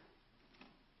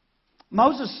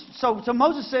 Moses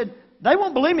said, they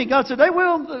won't believe me. God said, they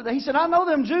will. He said, I know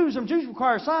them Jews. Them Jews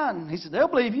require a sign. He said, they'll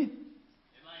believe you. Amen.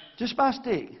 Just by a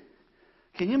stick.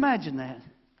 Can you imagine that?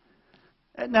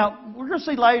 Now, we're going to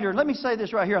see later. Let me say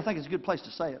this right here. I think it's a good place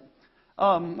to say it.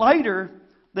 Later,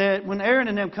 that when Aaron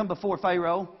and them come before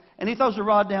Pharaoh, and he throws the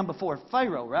rod down before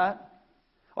Pharaoh, right?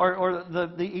 Or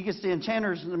he gets the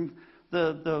enchanters and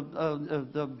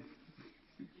the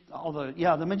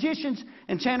magicians,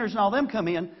 enchanters, and all them come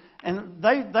in, and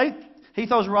he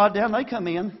throws the rod down, they come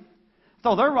in,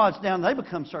 throw their rods down, they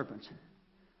become serpents.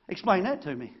 Explain that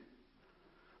to me.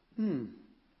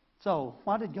 So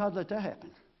why did God let that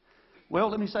happen? Well,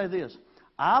 let me say this.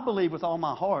 I believe with all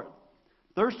my heart.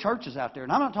 There's churches out there,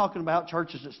 and I'm not talking about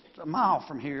churches that's a mile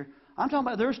from here. I'm talking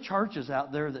about there's churches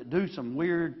out there that do some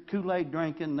weird Kool-Aid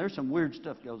drinking. There's some weird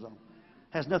stuff goes on.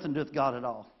 Has nothing to do with God at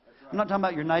all. I'm not talking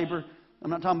about your neighbor. I'm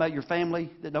not talking about your family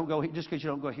that don't go just because you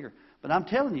don't go here. But I'm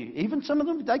telling you, even some of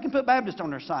them, they can put Baptist on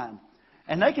their sign,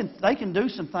 and they can do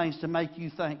some things to make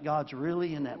you think God's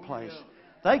really in that place.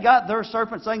 They got their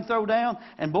serpents they can throw down,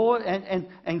 and boy,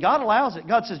 and God allows it.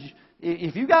 God says,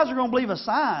 if you guys are going to believe a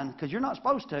sign, because you're not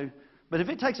supposed to. But if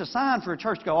it takes a sign for a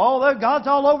church to go, God's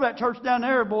all over that church down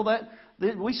there, boy,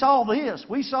 we saw this.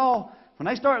 We saw, when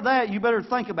they start that, you better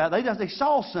think about it. They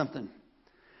saw something.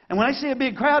 And when they see a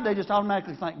big crowd, they just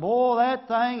automatically think, boy, that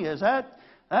thing is,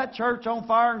 that church on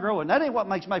fire and growing. That ain't what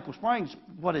makes Maple Springs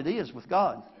what it is with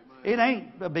God. Amen. It ain't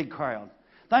a big crowd.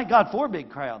 Thank God for a big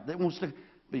crowd that wants to,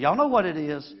 but y'all know what it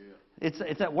is.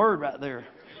 It's that word right there. Amen.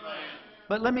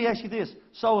 But let me ask you this.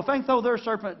 So if they can throw their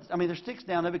sticks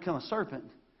down, they become a serpent.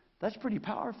 That's pretty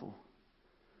powerful.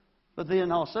 But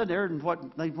then all of a sudden,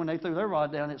 when they threw their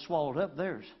rod down, it swallowed up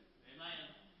theirs.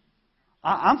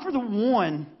 Amen. I'm for the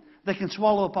one that can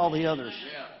swallow up all the others.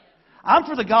 Yeah. I'm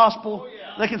for the gospel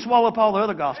that can swallow up all the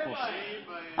other gospels. Amen.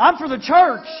 I'm for the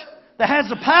church that has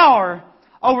the power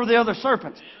over the other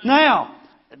serpents. Now,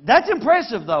 that's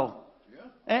impressive though.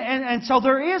 Yeah. And so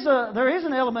there is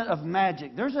an element of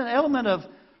magic. There's an element of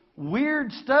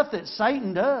weird stuff that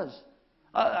Satan does.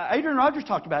 Adrian Rogers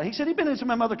talked about it. He said he'd been in some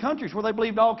of them other countries where they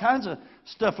believed all kinds of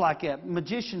stuff like that,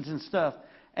 magicians and stuff.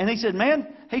 And he said,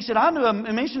 I knew a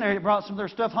missionary that brought some of their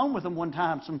stuff home with them one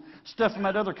time, some stuff from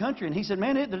that other country. And he said,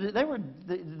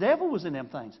 the devil was in them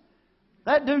things.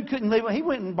 That dude couldn't leave. He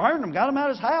went and burned them, got them out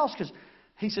of his house because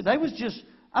he said they was just.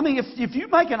 I mean, if you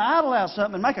make an idol out of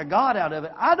something and make a god out of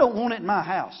it, I don't want it in my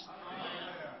house.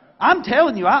 I'm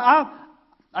telling you, I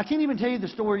can't even tell you the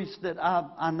stories that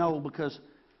I know because.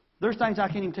 There's things I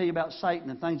can't even tell you about Satan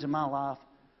and things in my life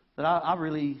that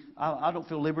I don't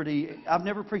feel liberty. I've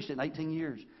never preached it in 18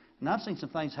 years. And I've seen some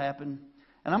things happen.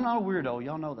 And I'm not a weirdo.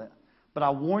 Y'all know that. But I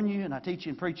warn you and I teach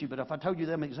you and preach you. But if I told you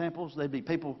them examples, they'd be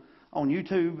people on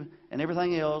YouTube and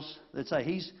everything else that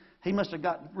say he must have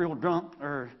got real drunk,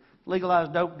 or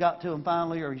legalized dope got to him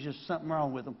finally, or he's just something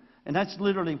wrong with him. And that's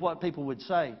literally what people would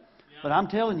say. Yeah. But I'm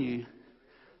telling you,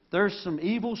 there's some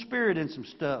evil spirit in some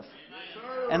stuff.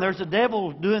 And there's a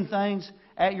devil doing things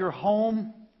at your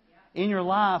home, in your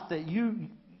life, that you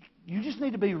just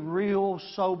need to be real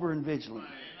sober and vigilant.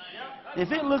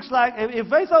 If it looks like, if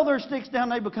they throw their sticks down,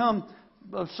 they become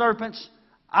serpents,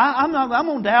 I'm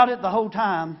going to doubt it the whole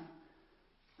time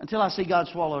until I see God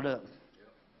swallowed up.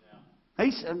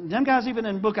 Them guys, even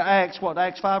in the book of Acts,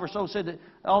 Acts 5 or so, said that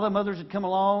all them others had come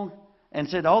along and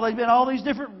said, oh, they've been all these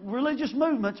different religious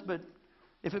movements, but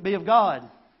if it be of God,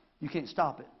 you can't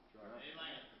stop it.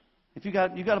 If you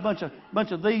got a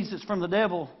bunch of these that's from the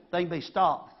devil, they can be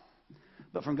stopped.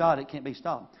 But from God, it can't be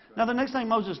stopped. Now, the next thing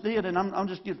Moses did, and I'm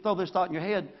just going to throw this thought in your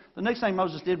head, the next thing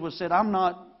Moses did was said, I'm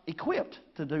not equipped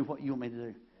to do what you want me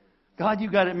to do. God, you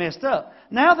got it messed up.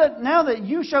 Now that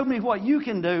you showed me what you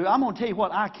can do, I'm going to tell you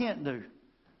what I can't do.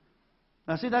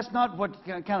 Now, see, that's not what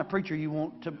kind of preacher you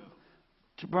want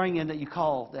to bring in that you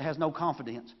call that has no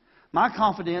confidence. My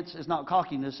confidence is not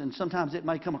cockiness, and sometimes it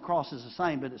may come across as the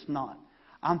same, but it's not.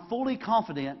 I'm fully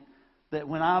confident that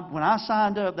when I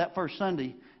signed up that first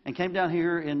Sunday and came down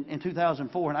here in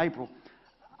 2004 in April,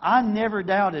 I never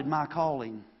doubted my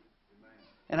calling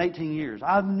in 18 years.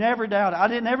 I've never doubted. I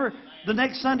didn't ever, the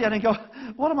next Sunday I didn't go,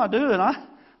 what am I doing?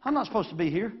 I'm not supposed to be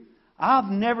here. I've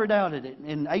never doubted it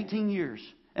in 18 years.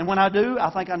 And when I do,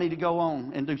 I think I need to go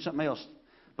on and do something else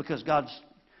because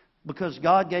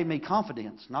God gave me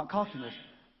confidence, not cockiness,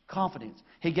 confidence.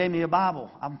 He gave me a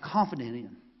Bible I'm confident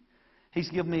in. He's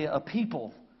given me a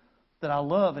people that I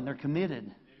love and they're committed.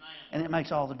 Amen. And it makes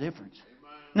all the difference.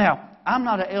 Amen. Now, I'm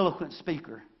not an eloquent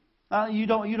speaker. You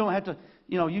don't have to,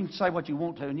 you can say what you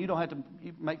want to, and you don't have to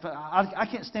make fun. I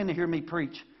can't stand to hear me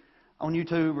preach on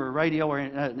YouTube or radio or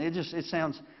it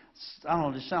sounds, I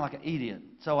don't know, just sound like an idiot.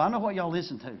 So I know what y'all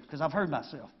listen to because I've heard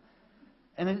myself.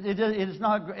 And it is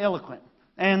not eloquent.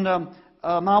 And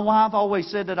my wife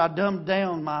always said that I dumbed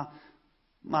down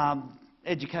my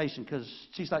education because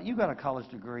she's like, you got a college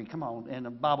degree, come on, and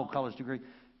a Bible college degree.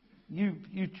 You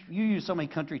use so many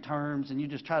country terms and you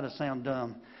just try to sound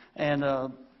dumb. And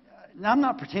I'm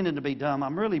not pretending to be dumb.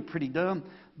 I'm really pretty dumb.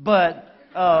 But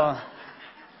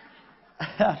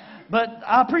but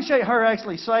I appreciate her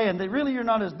actually saying that really you're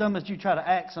not as dumb as you try to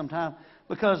act sometimes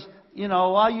because,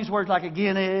 I use words like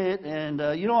again it and,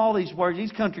 all these words,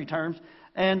 these country terms.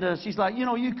 And she's like,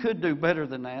 you could do better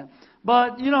than that.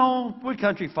 But, we're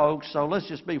country folks, so let's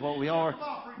just be what we are.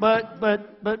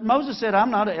 But Moses said,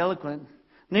 I'm not eloquent,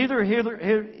 neither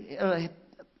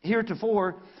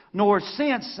heretofore, nor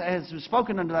since has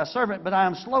spoken unto thy servant, but I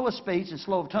am slow of speech and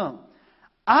slow of tongue.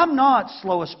 I'm not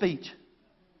slow of speech.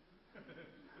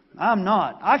 I'm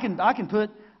not. I can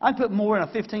put more in a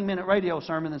 15-minute radio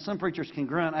sermon than some preachers can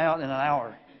grunt out in an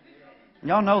hour.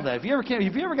 Y'all know that. If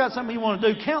you ever got something you want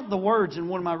to do, count the words in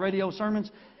one of my radio sermons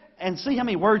and see how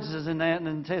many words is in that, and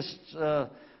then test. I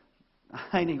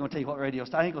ain't even going to tell you what radio.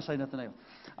 I ain't going to say nothing else.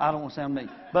 I don't want to sound mean.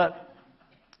 But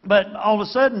all of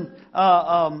a sudden,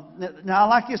 now I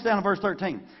like this down in verse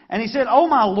 13. And he said, O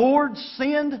my Lord,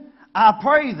 send, I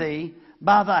pray thee,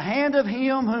 by the hand of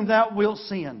him whom thou wilt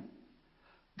send.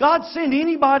 God, send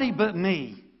anybody but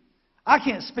me. I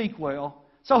can't speak well.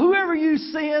 So whoever you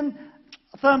send,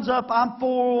 thumbs up, I'm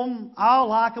for them. I'll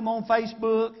like them on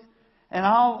Facebook. And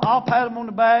I'll pat them on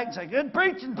the back and say, good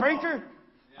preaching, preacher.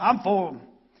 I'm for them.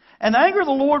 And the anger of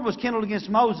the Lord was kindled against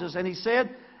Moses. And he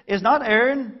said, is not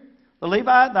Aaron the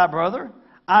Levite thy brother?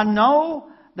 I know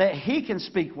that he can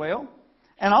speak well.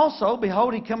 And also,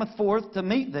 behold, he cometh forth to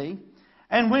meet thee.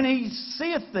 And when he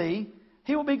seeth thee,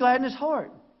 he will be glad in his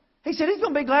heart. He said, he's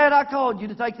going to be glad I called you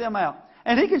to take them out.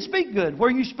 And he can speak good.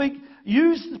 Where you speak,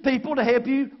 use people to help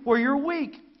you where you're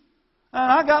weak.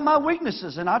 And I got my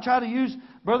weaknesses. And I try to use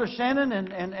Brother Shannon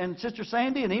and Sister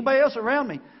Sandy and anybody else around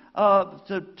me.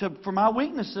 For my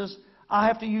weaknesses, I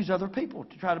have to use other people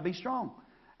to try to be strong.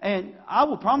 And I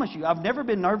will promise you, I've never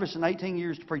been nervous in 18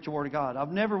 years to preach the Word of God.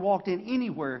 I've never walked in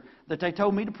anywhere that they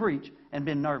told me to preach and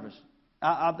been nervous.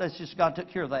 That's just God took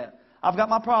care of that. I've got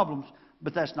my problems,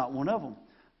 but that's not one of them.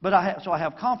 But I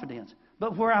have confidence.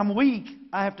 But where I'm weak,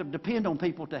 I have to depend on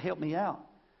people to help me out.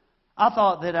 I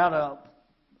thought that out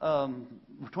of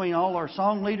between all our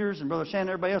song leaders and Brother Shannon and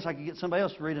everybody else, I could get somebody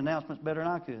else to read announcements better than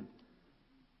I could.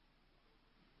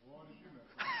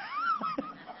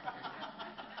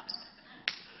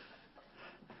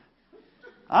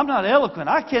 I'm not eloquent.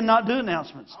 I cannot do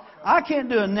announcements. I can't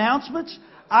do announcements.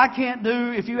 I can't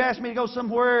do, if you ask me to go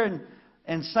somewhere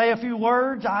and say a few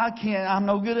words, I can't. I'm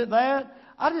no good at that.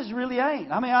 I just really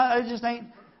ain't. I mean, I just ain't.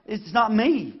 It's not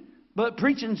me. But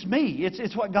preaching's me.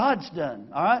 It's what God's done.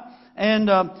 All right? And,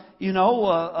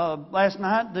 last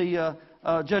night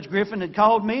Judge Griffin had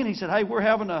called me and he said, hey, we're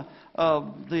having the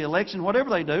election, whatever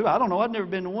they do. I don't know. I've never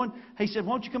been to one. He said,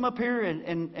 why don't you come up here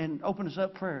and open us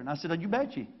up prayer? And I said, oh, you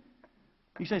bet you.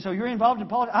 You say, so you're involved in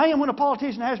politics? I am when a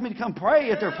politician asks me to come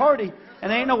pray at their party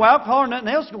and there ain't no alcohol or nothing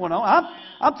else going on.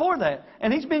 I'm for that.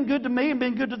 And he's been good to me and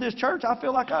been good to this church. I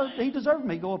feel like he deserved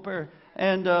me to go up there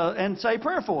and say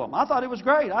prayer for him. I thought it was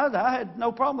great. I had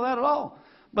no problem with that at all.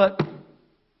 But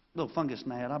little fungus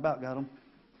gnat, I about got them.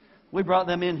 We brought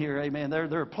them in here, amen.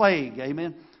 They're a plague,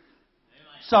 amen.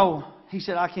 So he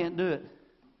said, I can't do it.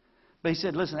 But he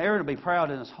said, listen, Aaron will be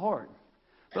proud in his heart.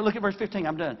 But look at verse 15,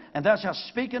 I'm done. And thou shalt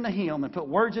speak unto him and put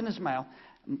words in his mouth.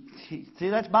 See,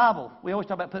 that's Bible. We always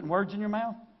talk about putting words in your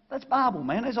mouth. That's Bible,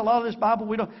 man. There's a lot of this Bible.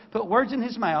 We don't put words in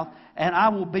his mouth. And I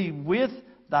will be with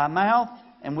thy mouth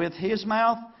and with his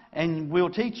mouth, and will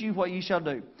teach you what ye shall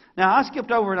do. Now, I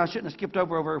skipped over, and I shouldn't have skipped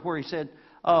over where he said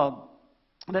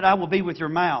that I will be with your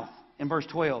mouth in verse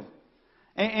 12.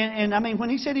 And I mean, when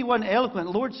he said he wasn't eloquent,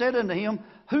 the Lord said unto him,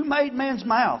 who made man's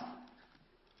mouth?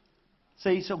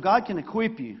 See, so God can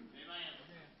equip you.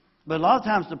 But a lot of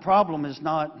times the problem is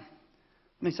not,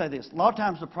 let me say this, a lot of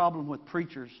times the problem with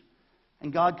preachers,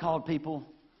 and God called people,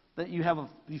 that you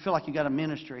feel like you got a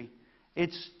ministry,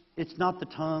 it's not the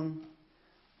tongue,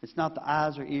 it's not the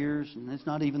eyes or ears, and it's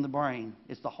not even the brain,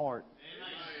 it's the heart.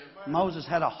 Amen. Moses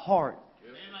had a heart,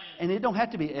 and it don't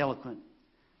have to be eloquent.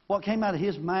 What came out of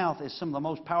his mouth is some of the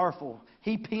most powerful.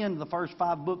 He penned the first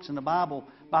 5 books in the Bible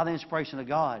by the inspiration of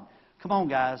God. Come on,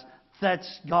 guys.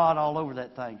 That's God all over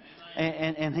that thing.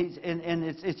 And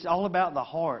it's all about the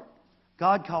heart.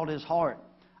 God called his heart.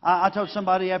 I told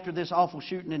somebody after this awful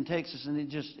shooting in Texas, and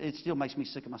it still makes me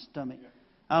sick in my stomach.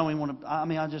 I don't even want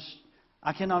to,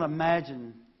 I cannot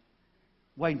imagine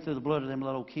wading through the blood of them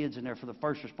little kids in there for the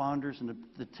first responders, and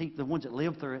the ones that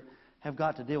live through it have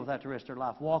got to deal with that the rest of their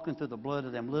life, walking through the blood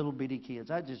of them little bitty kids.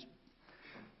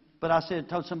 But I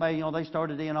told somebody, they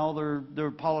started in all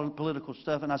their political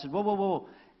stuff, and I said, whoa.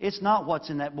 It's not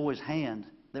what's in that boy's hand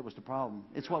that was the problem.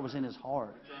 It's what was in his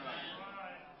heart.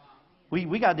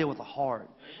 We got to deal with the heart.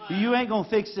 You ain't going to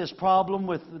fix this problem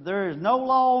there is no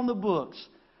law on the books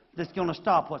that's going to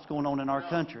stop what's going on in our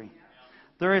country.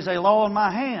 There is a law in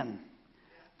my hand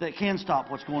that can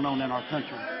stop what's going on in our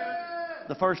country.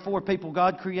 The first 4 people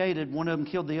God created, one of them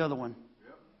killed the other one.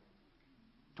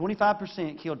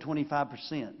 25% killed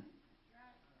 25%.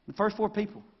 The first 4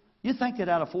 people. You think that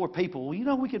out of 4 people,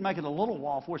 we could make it a little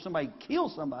while before somebody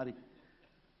kills somebody.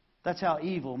 That's how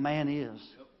evil man is.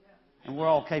 And we're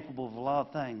all capable of a lot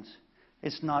of things.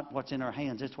 It's not what's in our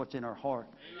hands, it's what's in our heart.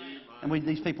 And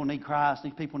these people need Christ.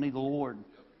 These people need the Lord.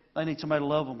 They need somebody to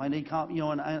love them. They need, I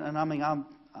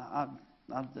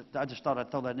just thought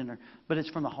I'd throw that in there. But it's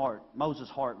from the heart. Moses'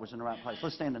 heart was in the right place.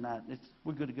 Let's stand tonight.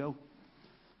 We're good to go.